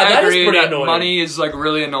that. Yeah, I that is agree pretty that annoying. money is like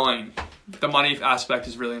really annoying. The money aspect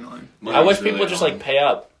is really annoying. Money I is wish really people would just annoying. like pay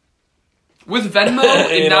up. With Venmo,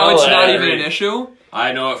 You and now know, it's I not even agree. an issue.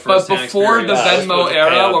 I know it But firsthand before the experience. I was Venmo supposed to pay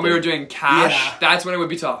era, up, when we dude. were doing cash, Yeah. that's when it would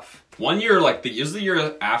be tough. One year, like it was the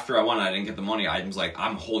year after I won, I didn't get the money. I was like,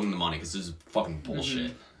 I'm holding the money because this is fucking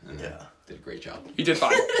bullshit. And Yeah. did a great job. He did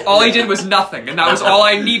fine. All he did was nothing, and that was all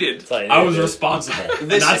I needed. That's all you I need, was dude. responsible, and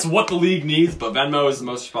This- that's what the league needs. But Venmo is the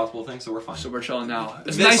most responsible thing, so we're fine. So we're chilling now.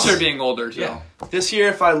 It's This- nicer being older too. Yeah. This year,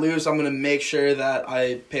 if I lose, I'm gonna make sure that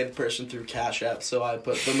I pay the person through Cash App. So I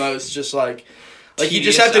put the most, just like you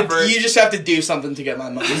just have Tedious effort. to just have to do something to get my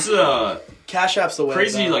money. This is a Cash App's the way.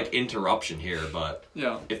 crazy though. like interruption here, but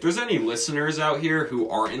Yeah. if there's any listeners out here who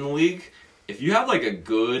aren't in the league, if you have like a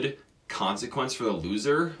good consequence for the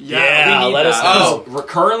loser. Yeah, we need let us that. know.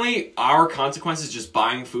 Currently, our consequence is just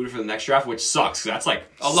buying food for the next draft, which sucks. That's like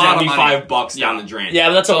A lot of money. $75 down Yeah. the drain. Yeah,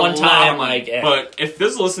 but that's It's a a one lot time of money. like, eh, But if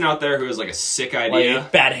there's a listener out there who has like a sick idea,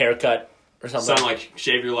 like bad haircut or something. something like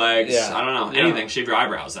shave your legs, Yeah. I don't know, Yeah. anything, shave your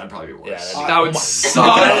eyebrows, that'd probably be worse. Yeah, that'd be- That Oh would my suck.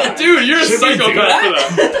 God. Dude, you're a Should we do psychopath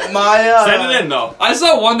for that. my Send it in though. I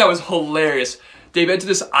saw one that was hilarious. They went to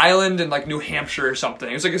this island in like New Hampshire or something.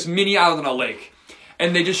 It was like this mini island on a lake.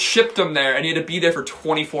 And they just shipped him there and he had to be there for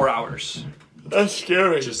 24 hours. That's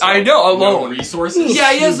scary. Just I know, alone. no resources.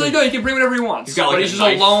 Yeah, he has like, no, he can bring whatever he wants. He's got, like, but a he's just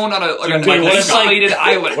knife. alone on a like Dude, an what if, like- isolated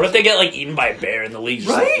island. What if they get like eaten by a bear in the league?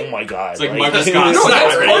 Just Right? Like, oh my god! It's like Michael Scott. No,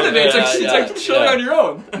 that's Right. part of it. It's like, Yeah, it's like chilling yeah. on your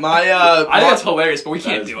own. my I think that's hilarious, but we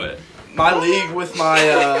can't is do it. my league with my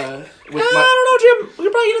with my I don't know, Jim. We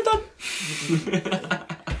could probably get it done.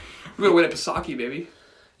 We're gonna win at Pisaki, baby.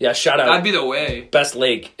 Yeah, shout out. That'd be the way. Best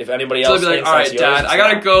lake. If anybody So else they'd be like, thinks all right, that's yours, Dad, it's I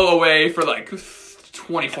gotta not. go away for like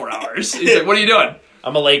 24 hours. He's like, what are you doing?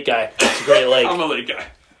 I'm a lake guy. It's a great lake. I'm a late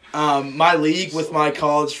guy. my league with my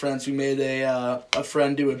college friends. We made a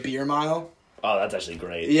friend do a beer mile. Oh, that's actually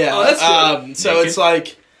great. Yeah. Oh, that's good. So Naked? it's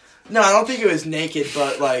like, no, I don't think it was naked,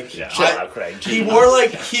 but like, Yeah, I- shout out, Craig. he wore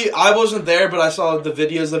like I wasn't there, but I saw the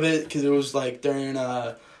videos of it because it was like during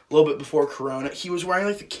a little bit before Corona. He was wearing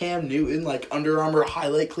like the Cam Newton like Under Armour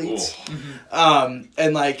highlight cleats,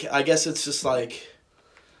 and like I guess it's just like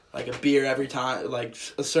a beer every time, like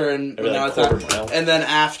a certain Every, like, amount of quarter time. mile. And then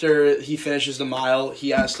after he finishes the mile, he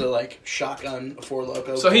has to like shotgun a Four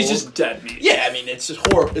Loko. So he's Gold. just dead meat. Yeah, I mean it's just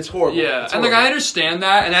horrible. It's horrible. Yeah, It's and like I horrible. understand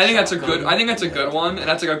that, and I think that's a good. I think that's a good one, and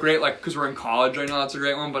that's like a great like because we're in college right now. That's a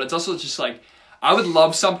great one, but it's also just like I would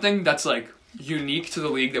love something that's like unique to the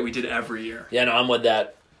league that we did every year. Yeah, no, I'm with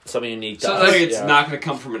that. Something unique. to So, I us. feel like it's Yeah. not going to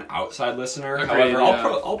come from an outside listener. Agreed, However,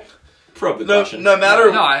 yeah. I'll probe the no, question. no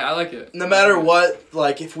matter No, I like it. no matter what,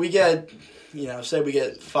 like if we get, say we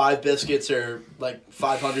get 5 biscuits or like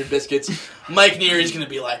 500 biscuits, Mike Neary's gonna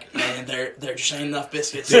be like, man, there just ain't enough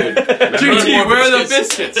biscuits. Dude, GT, more where are the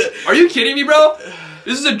biscuits. biscuits? Are you kidding me, bro?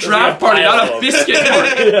 This is a draft party, not a pile. biscuit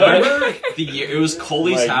party. Remember the year it was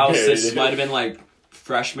Coley's Mike house. Perry, This dude. might have been like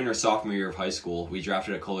freshman or sophomore year of high school. We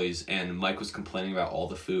drafted at Coley's, and Mike was complaining about all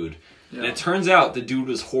the food. And it turns out the dude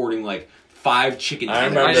was hoarding like 5 chicken I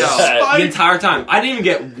tenders remember I know. that. the entire time. I didn't even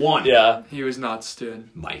get one. Yeah. He was nuts, dude.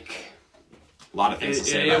 Mike. A lot of things to It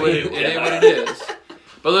say ain't about what you. it ain't what it is.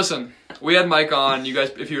 But listen, we had Mike on. You guys,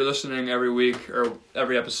 if you're listening every week or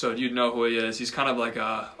every episode, you'd know who he is. He's kind of like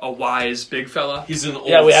a wise big fella. He's an old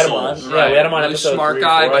Yeah, we had him soul. on. Yeah, we had him on really episode smart 3 or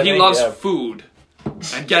guy, 4, but I he think, loves yeah. food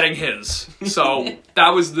and getting his. So that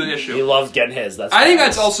was the He issue. loves getting his. That's I think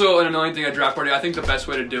facts. that's also an annoying thing at draft party. I think the best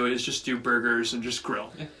way to do it is just do burgers and just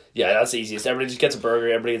grill. Yeah, that's the easiest. Everybody just gets a burger.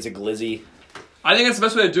 Everybody gets a glizzy. I think that's the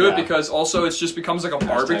best way to do it Yeah. because also it just becomes like a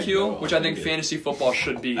barbecue, go, which I think good. fantasy football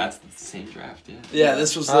should be. That's the same draft, yeah. Yeah,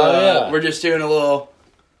 this was Yeah. we're just doing a little.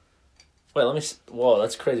 Wait, let me. Whoa,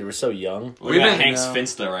 that's crazy. We're so young. We We've got been- Hank's yeah.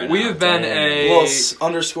 Finsta right now. We have been Damn.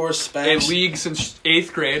 Underscore a Spence. league since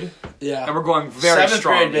 8th grade, Yeah. and we're going very 7th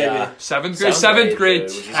strong. grade, baby. Yeah. Seventh grade, Seventh grade, seventh grade,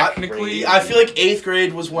 dude, which is technically. crazy. I feel like 8th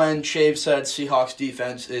grade was when Shave said Seahawks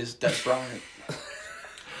defense is Des Bryant.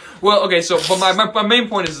 Well, okay, so but my main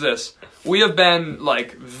point is this: we have been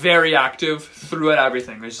like very active throughout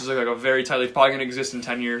everything. This is like a very tight league, probably gonna exist in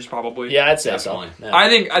 10 years, probably. Yeah, I'd say Definitely. so. Yeah. I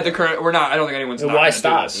think at the current, we're not. I don't think anyone's. Then Not why gonna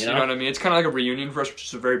stop, Do this, you you know? know what I mean? It's kind of like a reunion for us, which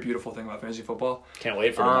is a very beautiful thing about fantasy football. Can't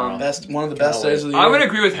wait for tomorrow. One of the best days of the year. I'm gonna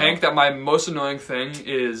agree with Hank that my most annoying thing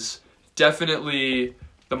is definitely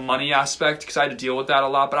the money aspect because I had to deal with that a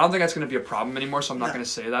lot. But I don't think that's gonna be a problem anymore, so I'm not No. gonna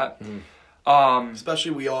say that. Mm-hmm.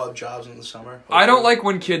 Especially we all have jobs in the summer. I don't like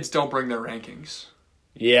when kids don't bring their rankings.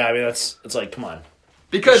 Yeah, I mean it's like, come on.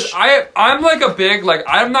 Because I'm like a big like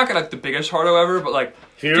I'm not gonna have the biggest heart ever, but like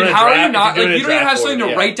If you're dude, doing a how are draft- you if not you're like doing you a don't even have draft something board,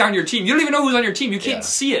 to yeah. write down your team. You don't even know who's on your team. You can't Yeah.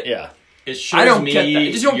 see it. Yeah. It shows I don't me get that.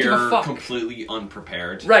 You just don't give a you're fuck. completely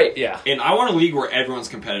unprepared. Right. Yeah. And I want a league where everyone's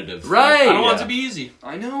competitive. Right. I don't want it Yeah. to be easy.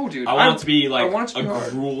 I know, dude. I want it to be I like want it to be a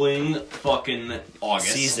hard. grueling fucking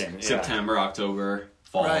August, Season, yeah. September, October,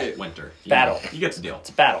 fall, Right. winter. You Battle. know, you get the deal.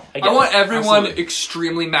 It's a battle. I, get I want it. everyone Absolutely.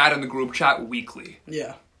 extremely mad in the group chat weekly.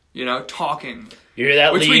 Yeah. You know, talking. You hear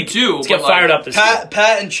that Which league? we do, Let's get but, like, fired up this year.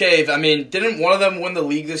 Pat and Chave. I mean, didn't one of them win the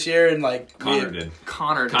league this year? And like Connor did.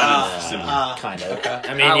 Connor. Kind of similar. Kind of. Okay.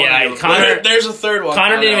 I mean, I yeah, wouldn't Connor. there's a third one.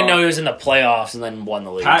 Connor I didn't even know. know he was in the playoffs and then won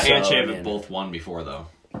the league. Pat so, and I Chave mean, have both won before, though.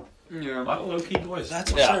 Yeah. A lot of low key boys.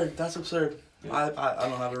 That's Yeah. absurd. That's absurd. I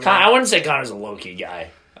don't have a. I wouldn't say Connor's a low key guy.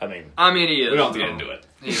 I mean, He is. we don't have to get into it.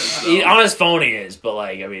 He is. on his phone he is, but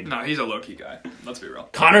like, I mean, No, he's a low key guy. Let's be real.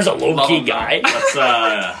 Connor's a low Love key him, though. guy. Let's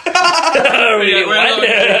Yeah, we're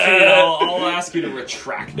I'll ask you to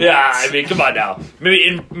retract that. Yeah, I mean, come on now.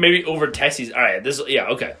 Maybe over text. All right, this. Yeah,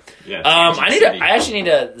 okay. Yeah, I actually need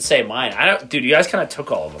to say mine. I don't, dude. You guys kind of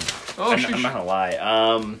took all of them. Oh, I'm not gonna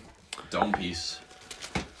lie. Dome piece.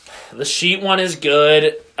 The sheet one is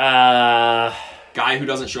good. Guy who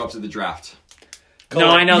doesn't show up to the draft. No,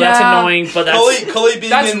 I know that's Yeah. annoying, but that's Cully being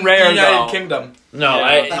That's in rare, the United though. Kingdom. no,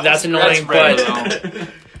 Yeah, that's annoying. rare, But though.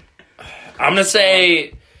 I'm gonna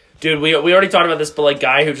say, dude, we already talked about this, but like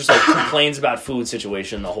guy who just like complains about food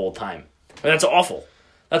situation the whole time. I mean, that's awful.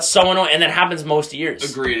 That's so annoying, and that happens most years.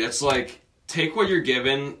 Agreed. It's like, take what you're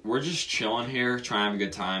given. We're just chilling here, trying to have a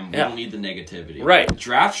good time. We Yeah. don't need the negativity. Right.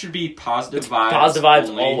 Draft should be positive vibes. Positive vibes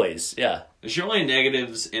only. always. Yeah. There's only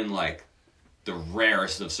negatives in like the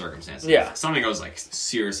rarest of circumstances. Yeah. If something goes like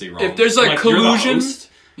seriously wrong. If there's, like, you're the collusion- host,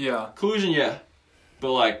 Yeah. collusion, yeah.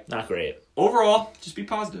 But like Not great. overall, just be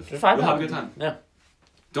positive. Just vibe You'll have out. a good time. Yeah.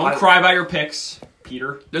 Don't cry about your picks,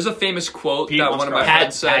 Peter. There's a famous quote Pete that wants one of my to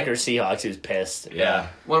friends said. Packers Seahawks. He was pissed. Yeah.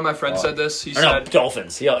 One of my friends said this. He Or no, said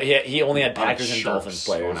Dolphins. He only had Packers and sure, Dolphins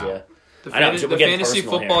players. so now. Yeah. the, I know, fan- we're the getting fantasy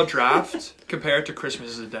personal football here. draft, compare it to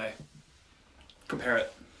Christmas is a day. Compare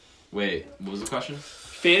it. Wait, what was the question?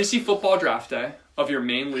 Fantasy football draft day of your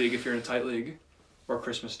main league if you're in a tight league, or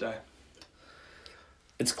Christmas day.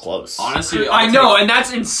 It's close. Honestly, I know, and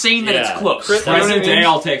that's insane that Yeah. it's close. Chris- You know what I Present mean? day,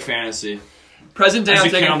 I'll take fantasy. Present day, As I'm a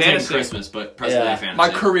kid, taking I'm taking fantasy. Christmas, but present Yeah. day fantasy. My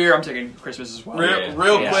career, I'm taking Christmas as well.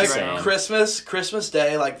 Real Yeah, quick, same. Christmas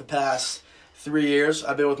Day, like the past 3 years,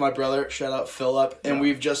 I've been with my brother. Shout out Philip, and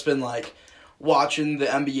we've just been like watching the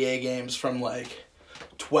NBA games from like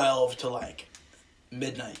 12 to like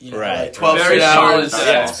midnight. You know, Right. like 12 Very straight hours. solid.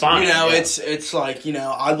 Yeah, it's fine. You know, Yeah. it's like, you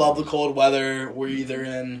know, I love the cold weather. We're either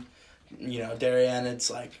in, you know, Darien, it's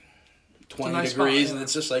like 20 nice degrees, spot, and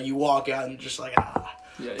it's just like you walk out and just like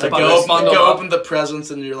Yeah, like bundle go up. open the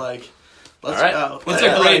presents and you're like, let's All right. go. It's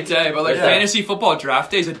Yeah, a great like, day, but like Yeah. fantasy football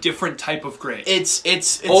draft day is a different type of great. It's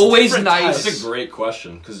Always different nice. That's a great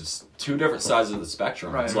question because it's two different sides of the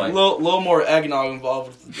spectrum. Right. It's A like little more eggnog involved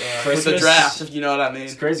with the Christmas- draft, if you know what I mean.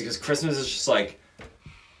 it's crazy because Christmas is just like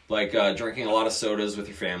drinking a lot of sodas with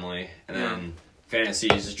your family, and then fantasy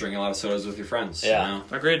is just drinking a lot of sodas with your friends. Yeah. You know?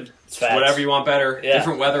 Agreed. It's facts. Whatever you want better. Yeah.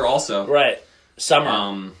 Different weather also. Right. Summer.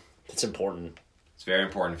 Um, it's important. it's very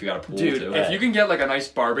important if you got a pool Dude, too. if you can get like a nice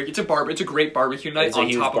barbecue, it's a great barbecue night It's a on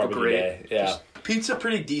huge top of a barbecue great. day. Yeah. Pete's a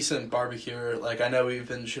pretty decent barbecuer. Like, I know we've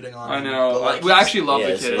been shitting on I him, know. but, like, We actually love Yeah,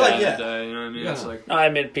 the it's kid like, at the end of yeah. the day. You know what I mean? Yeah. It's like, No, I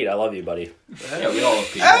mean, Pete, I love you, buddy. yeah, we all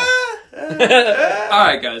love people. all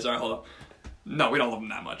right, guys, all right, hold up. No, we don't love him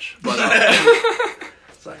that much, but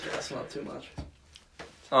It's like, that's not too much.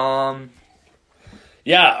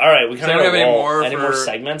 Yeah. All right. We Does kind of anyone have any more for-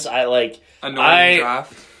 segments. I like annoying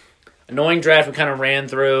draft. annoying draft. We kind of ran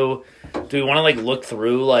through. Do we want to like look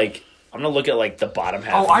through like I'm gonna look at like the bottom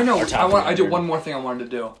half. Oh, I know. our top I did 100. one more thing I wanted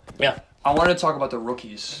to do. Yeah. I wanted to talk about the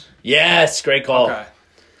rookies. Yes, great call. Okay.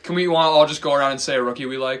 Can we all just go around and say a rookie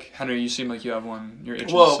we like? Henry, you seem like you have one you're itching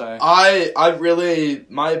to Well, say. I really,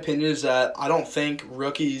 my opinion is that I don't think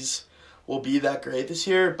rookies will be that great this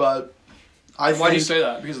year, but I Why do you think, say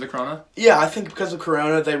that? Because of the Corona? yeah, I think because of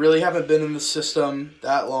Corona, they really haven't been in the system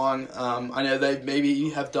that long. I know they maybe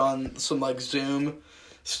have done some like Zoom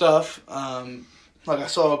stuff. Like I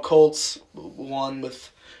saw Colts one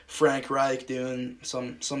with Frank Reich doing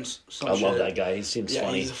some I shit. love that guy. He seems Yeah,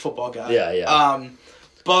 funny. he's a football guy. Yeah, yeah.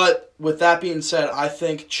 But with that being said, I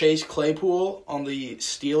think Chase Claypool on the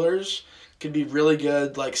Steelers could be really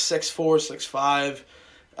good, like 6'4", 6'5",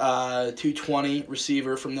 220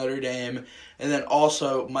 receiver from Notre Dame. And then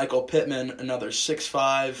also Michael Pittman, another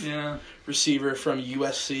 6'5" Yeah. receiver from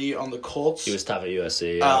USC on the Colts. He was tough at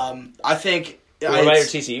USC. Yeah. I think... what about your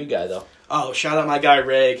it's- TCU guy though? Oh, shout out my guy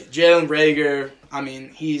Reg. Jalen Rager, I mean,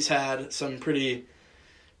 he's had some pretty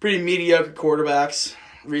mediocre quarterbacks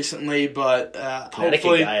recently, but Connecticut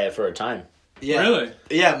hopefully... guy for a time. Yeah. Really?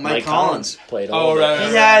 Yeah, Mike Collins. played a Oh, little right,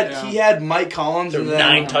 bit. right. He had Mike Collins Threw and then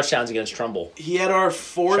 9 touchdowns against Trumbull. he had our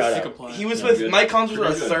fourth. Shout out. play. He was Yeah, with good. Mike Collins was our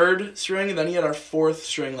Pretty good. third string, and then he had our fourth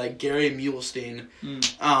string, like Gary Muehlstein.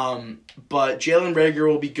 Mm. But Jalen Rager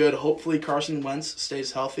will be good. Hopefully Carson Wentz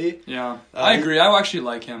stays healthy. Yeah. I agree. I actually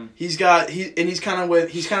like him. He's kind of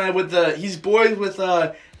with he's boys with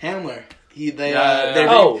Hamler.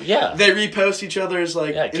 They repost each other's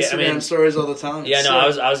like Yeah, Instagram stories all the time. Yeah, no,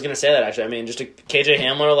 So- I was gonna say that actually. I mean, just KJ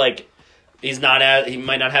Hamler, like he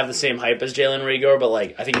might not have the same hype as Jalen Reagor, but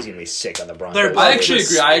like I think he's gonna be sick on the Broncos. They're both I actually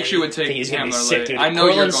just- agree. I actually would I take think he's gonna be Hamler sick, late. dude. I know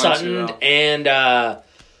you're Cortland going Sutton to. Though. and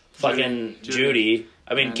fucking Judy. Judy.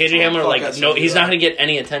 I mean, And KJ Hamler, fuck like SMU, no, he's not though. gonna get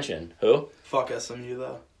any attention. Who? Fuck SMU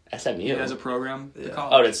though. SMU. He has a program. Yeah. The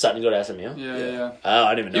college. Oh, did Sutton go to SMU? Yeah. Oh,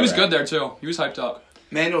 I didn't even know. He was that. good there too. He was hyped up.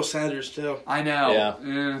 Manuel Sanders too. I know.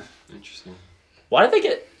 Yeah. Interesting. Why did they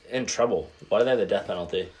get in trouble? Why did they have the death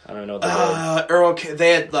penalty? I don't even know what they did. Earl, they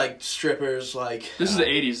had like strippers like. This is the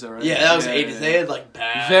 80s though, right? Yeah, that was the 80s. They had like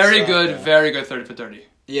bad. Very stuff. good, very good 30 for 30.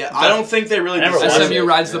 Yeah, I don't think they really. I never deserve watched SMU it.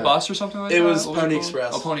 rides the Yeah. bus or something like It that? was What Pony called?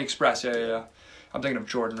 Express. Oh, Pony Express. Yeah. I'm thinking of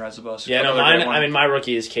Jordan rides the bus. Yeah, no, Another great mine. one. I mean, my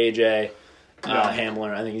rookie is KJ Yeah.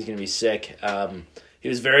 Hamler. I think he's going to be sick. He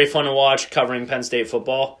was very fun to watch covering Penn State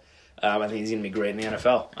football. I think he's going to be great in the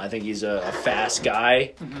NFL. I think he's a fast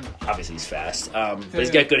guy. Obviously, he's fast, but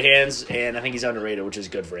he's got good hands, and I think he's underrated, which is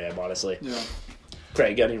good for him, honestly. Yeah.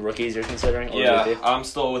 Craig, got any rookies you're considering? Or Yeah, rookie? I'm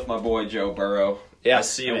still with my boy Joe Burrow. Yeah, I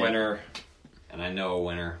see I a mean- winner, and I know a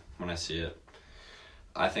winner when I see it.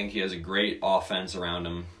 I think he has a great offense around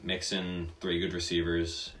him, mixing 3 good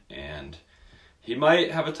receivers, and he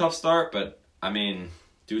might have a tough start, but, I mean,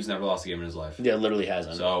 dude's never lost a game in his life. Yeah, literally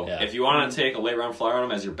hasn't. So, yeah. if you want to take a late-round flyer on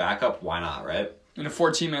him as your backup, why not, right? In a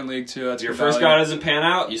 14-man league too. That's If your good first value. guy doesn't pan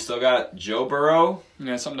out, you still got Joe Burrow.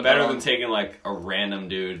 Yeah, something to Better bet than on. taking, like, a random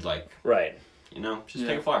dude, like, Right. just Yeah.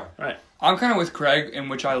 take a flyer. I'm kind of with Craig, in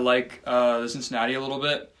which I like the Cincinnati a little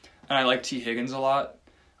bit, and I like T. Higgins a lot.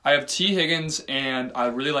 I have T. Higgins, and I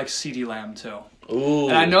really like CeeDee Lamb too. Ooh.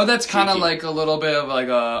 And I know that's kind of cheeky. like a little bit of like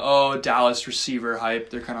Dallas receiver hype.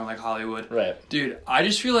 They're kind of like Hollywood. Right. Dude, I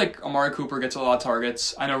just feel like Amari Cooper gets a lot of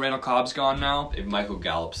targets. I know Randall Cobb's gone now. If Michael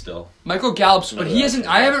Gallup still. Michael Gallup's, but No, he hasn't.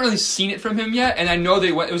 that's I haven't really seen it from him yet, and I know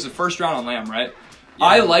they went. It was the first round on Lamb, right? Yeah.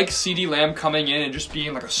 I like CeeDee Lamb coming in and just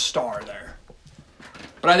being like a star there.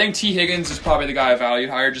 But I think T. Higgins is probably the guy I valued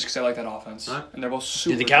higher just because I like that offense, Alright. and they're both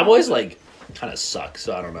super. Dude, the Cowboys, like, kind of suck,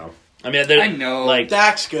 so I don't know. I mean, they're, I know. Like,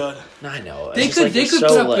 Dak's good. I know. They It's just, could like, they they're could so,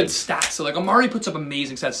 put up like, good stats. So like Amari puts up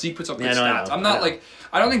amazing stats. Zeke puts up good Yeah, no, I stats. know, I'm not I know. like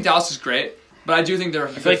I don't think Dallas is great, but I do think they're.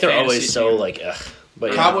 I feel like they're always so, like, ugh.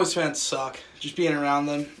 But, yeah. Cowboys fans suck. Just being around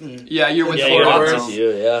them. Yeah, you're with Yeah, Fort you're Worth. on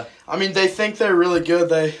TCU, yeah. I mean, they think they're really good.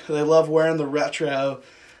 They love wearing the retro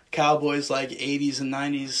Cowboys like 80s and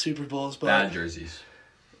 90s Super Bowls, but Bad jerseys.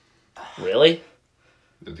 Really?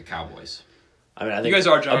 They're the Cowboys. I mean, I think You guys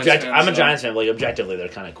are Giants fans, I'm a so- Giants fan, but, like, objectively, they're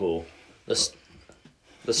kind of cool.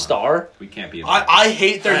 The star? We can't be. I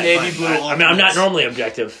hate their Alright, navy fine. blue. I mean, I'm not alternates. normally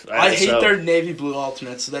objective. I hate so- their navy blue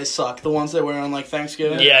alternates. They suck. The ones they wear on like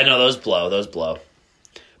Thanksgiving. Yeah, no, those blow.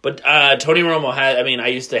 But Tony Romo I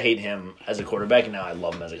used to hate him as a quarterback, and now I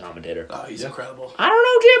love him as a commentator. Oh, he's incredible. I don't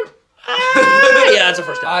know, Jim. Yeah, that's a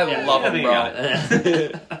first down. I Yeah, love yeah. him, you bro. got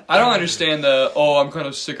it. I don't understand I'm kind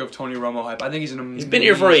of sick of Tony Romo hype. I think he's an amazing He's been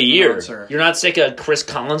here for a year. announcer. You're not sick of Chris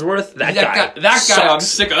Collinsworth? That guy. That guy, I'm sucks.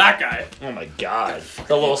 sick of that guy. Oh my god.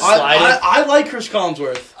 The little sliding. I like Chris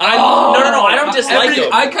Collinsworth. No, I don't dislike him.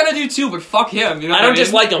 I kind of do too, but fuck him. You know I what don't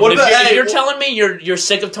dislike him. What But about- if you're hey, telling me you're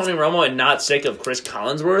sick of Tony Romo and not sick of Chris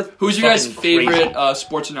Collinsworth, Who's your guys' fucking crazy. favorite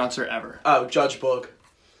sports announcer ever? Oh, Judge Book.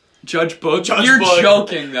 Judge Book. Judge You're Book.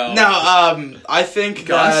 joking though. No, I think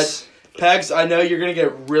Gus. that Pegs. I know you're gonna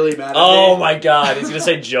get really mad at Oh me. my god, he's gonna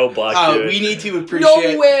say Joe Buck, dude. We need to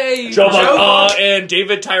appreciate. No way. Joe Buck, Joe Buck- and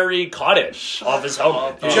David Tyree caught it off his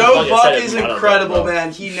helmet. Oh, Joe Fucking Buck said it is in incredible, monologue, bro.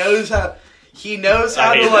 man. He knows how. He knows I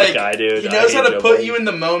how hate to that like. guy, dude. He I knows hate how to Joe put Buck. you in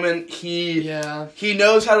the moment. Yeah. He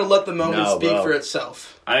knows how to let the moment No, speak bro. for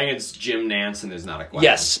itself. I think it's Jim Nance, and there's not a question.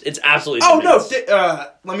 Yes, it's absolutely. Oh no! tremendous.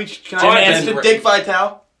 Let me. Can Jim I Nance- to Dick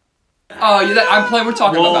Vitale? Oh, I'm playing. We're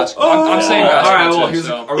talking about basketball. I'm saying All basketball right, well, too, here's,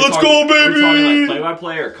 so. are we Let's talking, go, Are we talking baby! like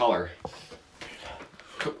play-by-play or color?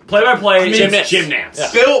 Play-by-play, Jim Jim Nance.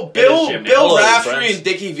 Nance. Yeah. Bill Jim Nance. Bill Hello, Raftery friends. and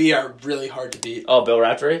Dickie V are really hard to beat. Oh, Bill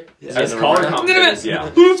Raftery? Yeah. As He's color in the room. commentators, yeah.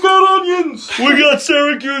 Who's got onions? We got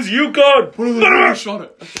Syracuse, UConn. Shut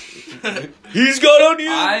it. He's got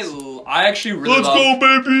onions. I actually really Let's love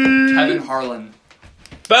go, baby. Kevin Harlan.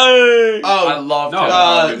 Bang. I Oh, love No,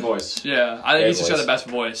 Kevin. good voice. Yeah, I think Great he's just got voice. the best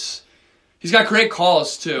voice. He's got great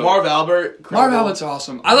calls too. Marv Albert. Marv incredible. Albert's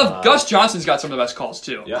awesome. I love Gus Johnson's got some of the best calls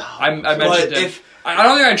too. Yeah. I mentioned him. if- I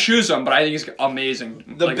don't think I'd choose him, but I think he's amazing.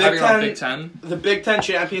 The like Big having him on Ten- Big Ten. The Big Ten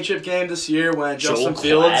championship game this year when Joel Justin Klatt,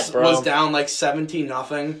 Fields bro. was down like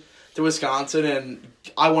 17-0 to Wisconsin, and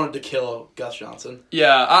I wanted to kill Gus Johnson.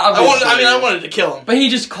 Yeah, I wanted to kill him. But he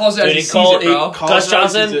just calls it as Dude, he he sees called it, bro. he called- Gus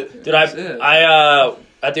Calls it as he Johnson. sees it. Dude, That's it. I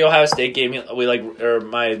at the Ohio State game,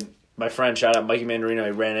 we my friend, shout out Mikey Mandarino,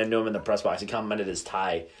 he ran into him in the press box. He complimented his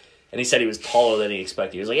tie. And he said he was taller than he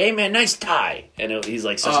expected. He was like, "Hey man, nice tie." And he's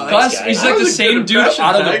like such a nice Gus, guy. he's That like the was a good same dude impression,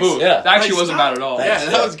 out of the thanks. booth. Yeah. That actually Thanks. wasn't bad at all. Yeah,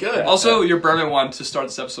 that was good. Also, your Berman one to start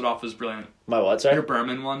this episode off was brilliant. My what, sorry? Your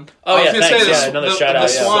Berman one. Oh I was yeah, gonna thanks. say Yeah, another shout out.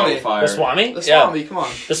 the Yeah. Swami. So fire. The Swami? The Yeah. Swami, come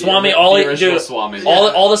on. The Swami, all the he original dude, Swami.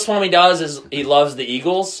 all the Swami does is he loves the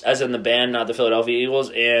Eagles, as in the band, not the Philadelphia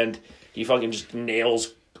Eagles, and he fucking just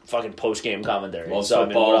nails fucking post game commentary. Loves so I mean,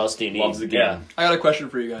 football, what else do you need? loves the game. Yeah. I got a question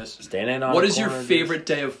for you guys. Standing on What the is your corner, dude. favorite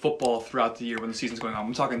day of football throughout the year when the season's going on?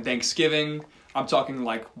 I'm talking Thanksgiving. I'm talking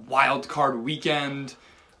like wild card weekend.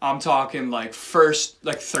 I'm talking like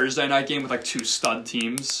Thursday night game with like two stud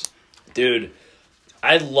teams. Dude,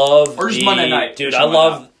 I love Or just Monday night, Dude, or I something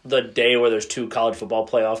love like the day where there's two college football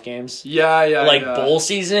playoff games. Yeah, yeah. Like yeah. bowl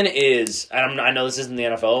season is, and I know this isn't the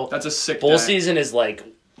NFL. That's a sick Bowl day. season is like,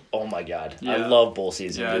 oh my god, I Yeah. love bowl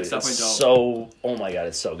season. Yeah, dude. it's definitely dope. So, oh my god,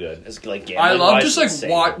 it's so good. It's like I gambling love wise, just like it's insane.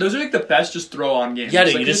 watch. Those are like the best just throw on games. Yeah, dude,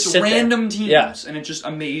 It's, like, you just just sit there. random teams, Yeah. and it's just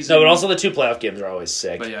amazing. No, but also the two playoff games are always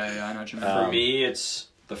sick. But yeah, I know what you mean. For me, it's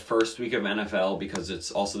the first week of NFL because it's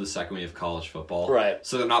also the second week of college football. Right.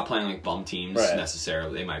 So they're not playing like bum teams Right.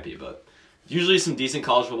 necessarily. They might be, but usually some decent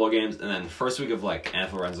college football games. And then first week of like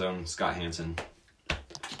NFL Red Zone, Scott Hansen.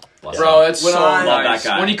 Bless Bro, him. it's When so I- Love nice that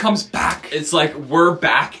guy. when he comes back. It's like we're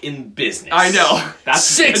back in business. I know. That's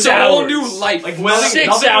Six It's a whole hours. new life. Like Well, nothing- 6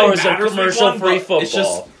 nothing really hours of matters week commercial-free one, but It's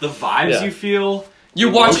football. just the vibes Yeah. you feel. you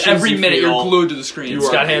the watch emotions every you minute. feel. You're glued to the screen. You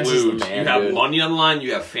Scott are Hansen's glued. the man, you have dude. money on the line.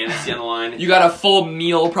 You have fantasy on the line. You got a full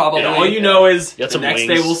meal probably. and all you know is Got the some next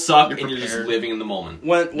wings. day will suck, You're and you're just prepared. living in the moment.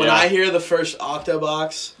 When Yeah. I hear the first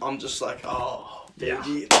Octobox, I'm just like, oh, Yeah.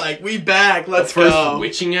 baby. Like, we back. Let's First go.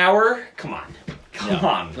 witching hour. Come on, come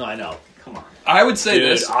on, No, I know. come on. I would say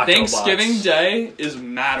Dude, this: Octobox. Thanksgiving Day is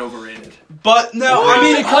mad overrated. But, no, Why? I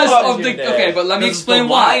mean, Because oh, of the Day. okay, but let me Because explain the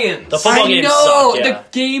why. Lions. The football I games know suck, yeah. the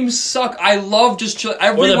games suck. I love just chill.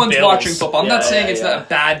 Everyone's Bills. watching football. I'm not Yeah, saying yeah, it's yeah. not a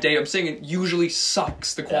bad day. I'm saying it usually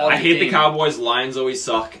sucks. The quality. I hate of the game. Cowboys. Lions always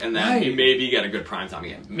suck, and then Right. you maybe get a good primetime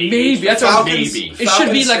game. Maybe that's Falcons- maybe. It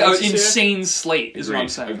should be like an Falcons Saints here? insane slate. Is what I'm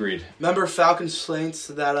Agreed. saying. Agreed. remember Falcons Saints,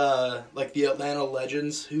 that, like, the Atlanta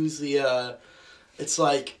Legends? Who's the, it's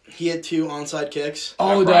like, he had 2 onside kicks.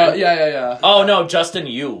 Oh, Brian. yeah. Oh no, Justin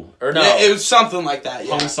Yu or no? Yeah, it was something like that,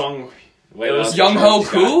 yeah. Hong Sung. Wait, It was what's Young the Ho Chargers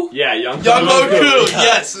Koo? guy? Yeah, Young Young Ho Ho Koo,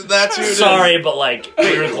 yes, that's who it is. Sorry, but like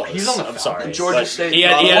we were close. He's on the I'm sorry. Georgia But State. He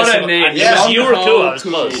had What a some- name. Yeah, Yeah. you were Young cool. I was Ho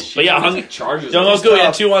close. Koo. But yeah, Chargers. Young Ho He's Koo had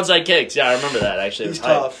tough. 2 onside kicks. Yeah, I remember that actually. It was He's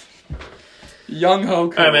hype. tough. Young Ho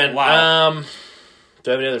Koo. All right, man. Wow.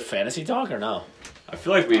 Do I have any other fantasy talk or no? I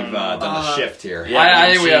feel like we've done a shift here.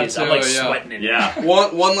 I think we have I'm like too, yeah. sweating in here. Yeah.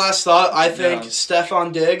 One last thought. I think Yeah.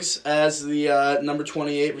 Stephon Diggs as the number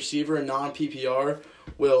 28 receiver in non-PPR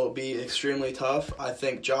will be extremely tough. I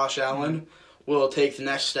think Josh Allen will take the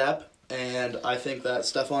next step and I think that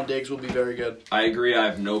Stephon Diggs will be very good. I agree. I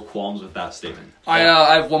have no qualms with that statement. I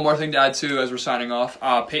have one more thing to add too as we're signing off.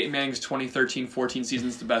 Peyton Manning's 2013-14 season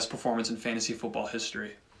is the best performance in fantasy football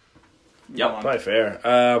history. Yep. Probably fair.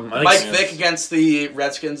 I think Mike Vick against the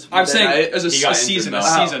Redskins. I'm saying Monday as a He got season, injured,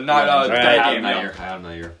 a though. season, not I the had him game. that Yeah. year. I had him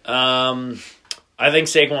that year. I think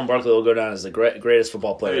Saquon Barkley will go down as the greatest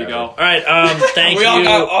football player There you ever. go. All right, thank We all you,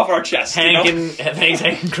 got off our chest. Hank You know? thanks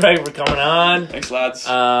Hank and Craig for coming on. Thanks, lads.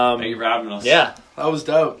 Thank you for having us. Yeah, That was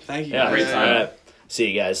dope. Thank you. yeah, guys. Great time. All right.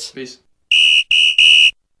 See you guys. Peace.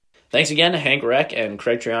 Thanks again to Hank Reck and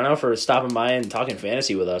Craig Triano for stopping by and talking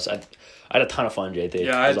fantasy with us. I had a ton of fun, JT.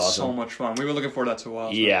 Yeah, I it had was awesome. so much fun. We were looking forward to that so well.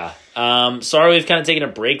 So. Yeah. Sorry we've kind of taken a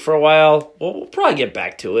break for a while. We'll probably get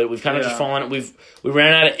back to it. We've kind of just Yeah. fallen. We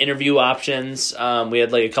ran out of interview options. We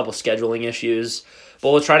had like a couple scheduling issues,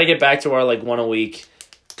 but we'll try to get back to our like one a week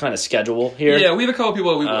kind of schedule here. Yeah, we have a couple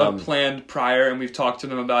people that we've Um, planned prior, and we've talked to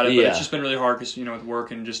them about it. But Yeah. it's just been really hard because with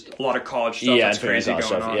work and just a lot of college stuff. Yeah, that's and crazy college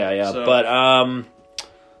going stuff. on. Yeah. So, But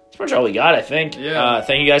that's pretty much all we got, I think. Yeah.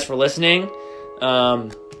 Thank you guys for listening.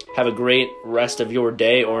 Have a great rest of your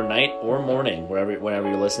day or night or morning, whenever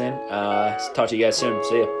you're listening. Talk to you guys soon.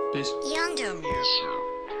 See ya. peace. Yonder.